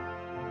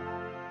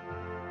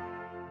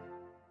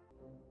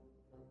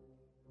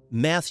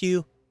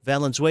 Matthew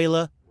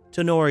Valenzuela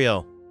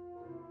Tenorio,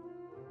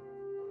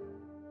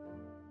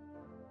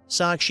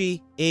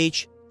 Sakshi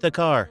H.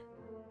 Thakar,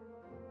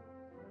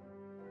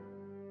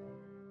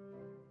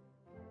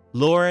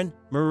 Lauren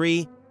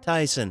Marie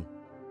Tyson,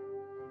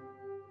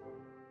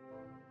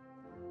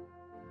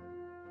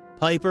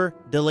 Piper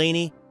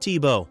Delaney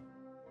Tebow,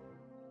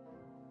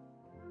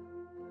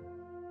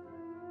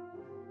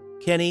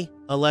 Kenny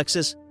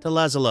Alexis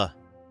Talazala,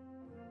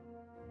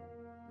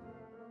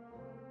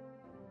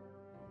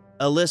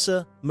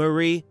 Alyssa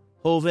Marie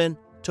Hoven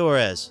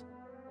Torres,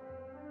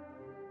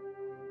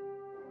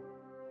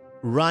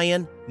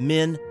 Ryan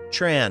Min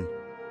Tran,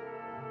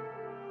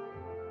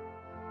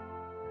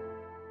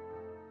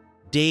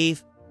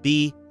 Dave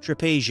B.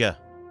 Trapesia,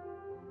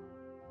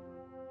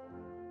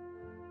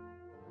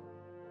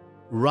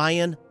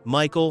 Ryan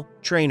Michael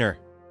Trainer,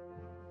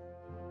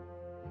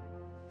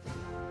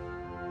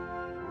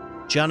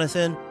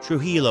 Jonathan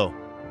Trujillo,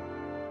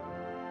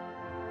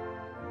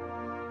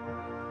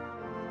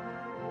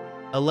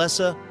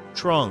 Alessa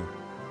Trung,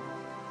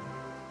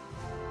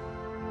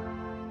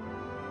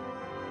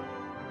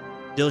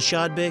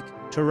 Dilshadbek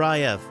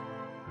Tarayev,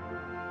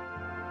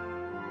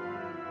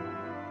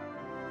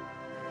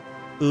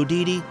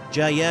 Udidi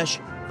Jayesh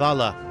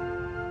Vala,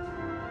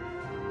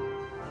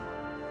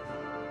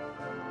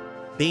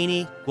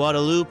 Beni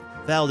Guadalupe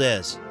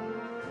Valdez,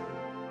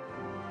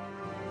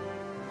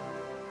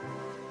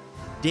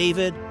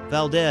 David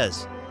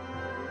Valdez,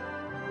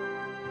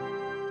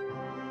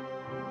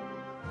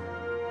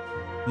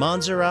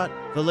 Montserrat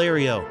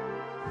Valerio,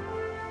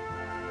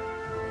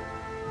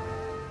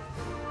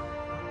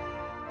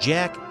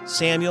 Jack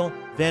Samuel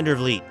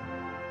Vandervliet,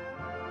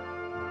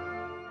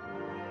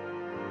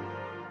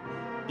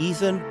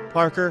 Ethan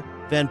Parker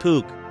Van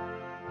Pook,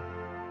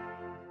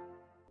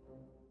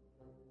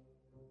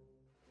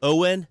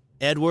 Owen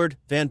Edward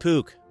Van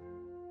Pook,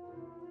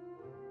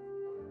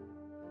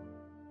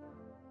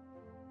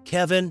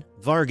 Kevin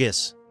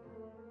Vargas,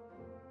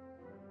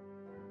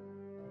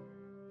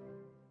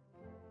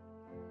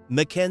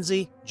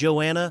 Mackenzie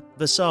Joanna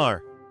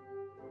Vassar,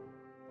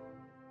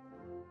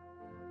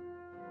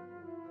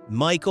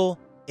 Michael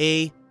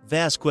A.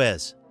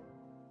 Vasquez,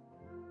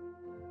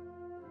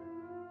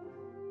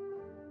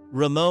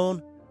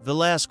 Ramon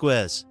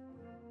Velasquez,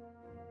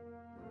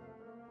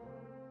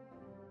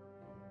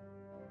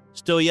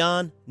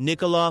 Stoyan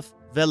Nikolov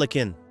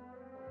Velikin,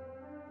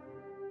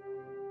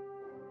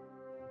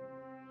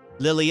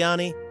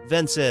 Liliani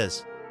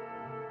Vences,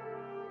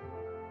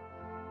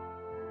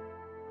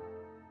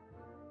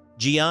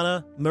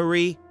 Gianna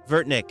Marie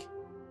Vertnick,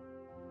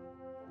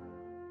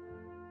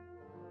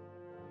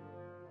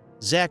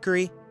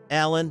 Zachary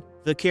Allen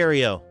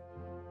Vicario,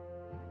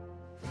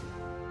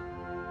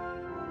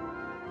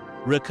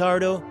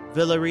 Ricardo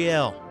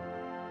Villarreal,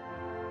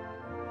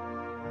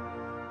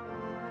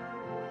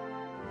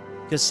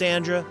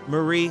 Cassandra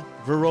Marie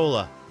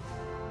Virola,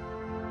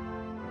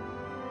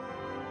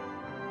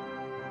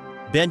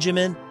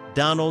 Benjamin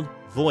Donald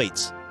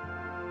Voits,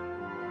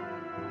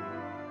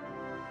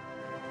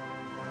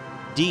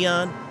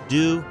 Dion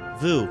Du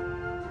Vu,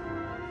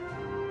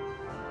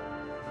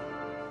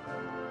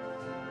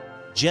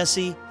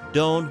 Jesse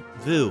Don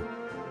Vu,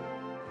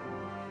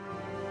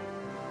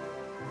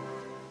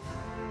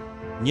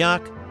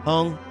 Nyak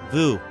Hung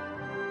Vu,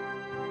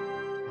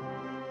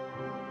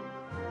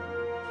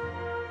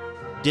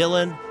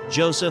 Dylan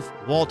Joseph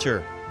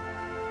Walter,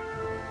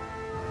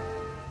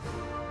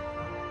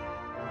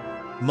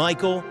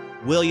 Michael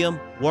William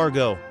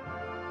Wargo,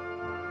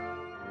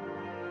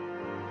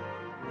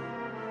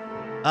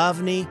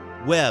 Avni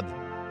Webb,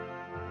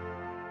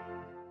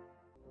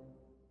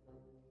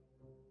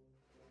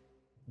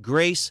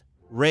 Grace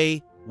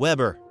Ray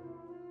Weber,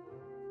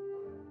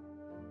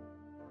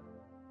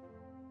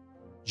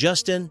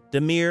 Justin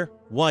Demir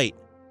White,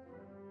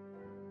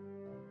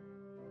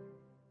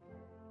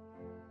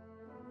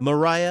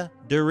 Mariah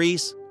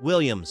Doris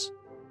Williams,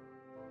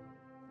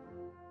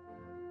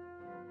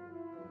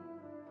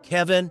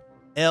 Kevin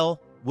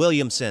L.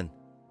 Williamson,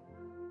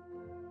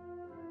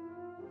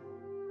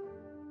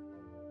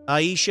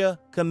 Aisha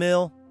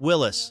Camille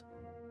Willis,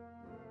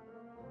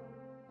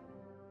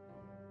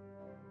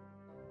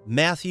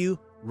 Matthew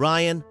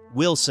Ryan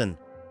Wilson,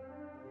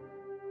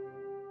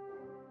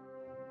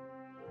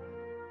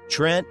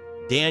 Trent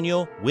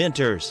Daniel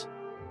Winters,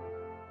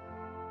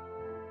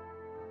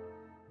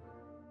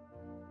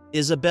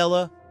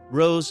 Isabella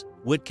Rose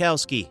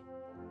Witkowski,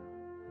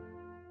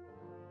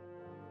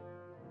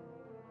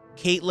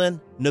 Caitlin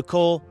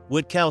Nicole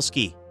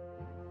Witkowski,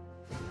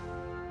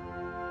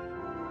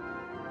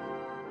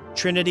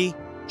 Trinity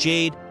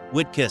Jade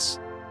Whitkiss,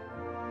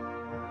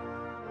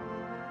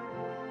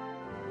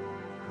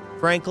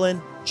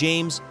 Franklin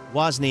James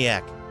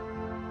Wozniak,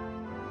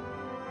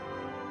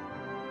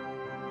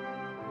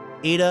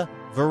 Ada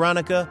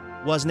Veronica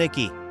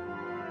Woznicki,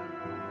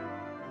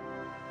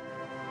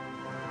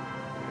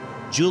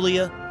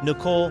 Julia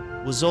Nicole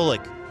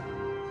Wazolik,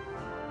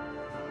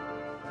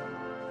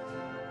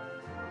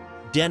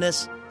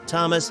 Dennis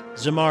Thomas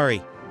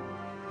Zamari,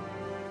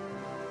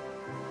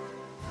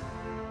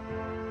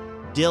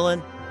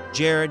 Dylan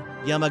Jared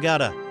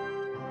Yamagata,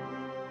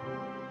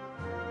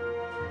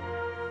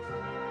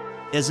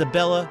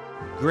 Isabella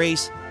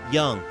Grace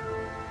Young,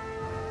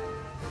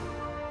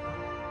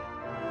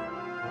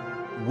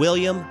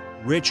 William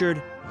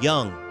Richard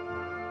Young,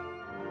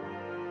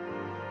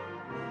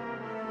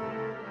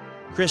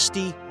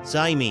 Christy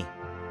Zaimi,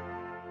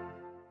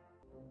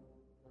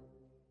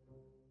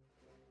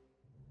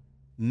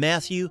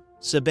 Matthew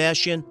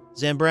Sebastian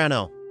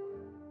Zambrano,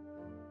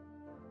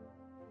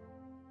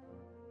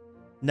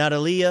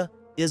 Natalia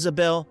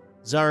Isabel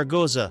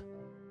Zaragoza,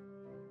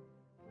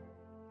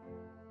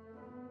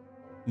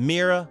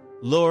 Mira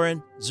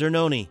Lauren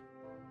Zernoni,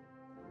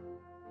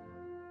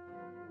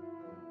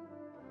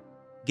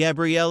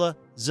 Gabriela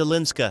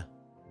Zelinska,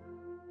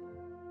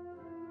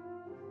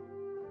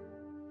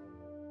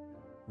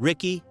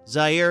 Ricky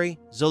Zairi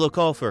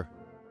Zolokofer,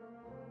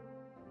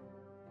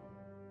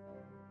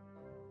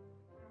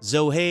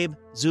 Zohaib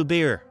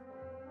Zubir,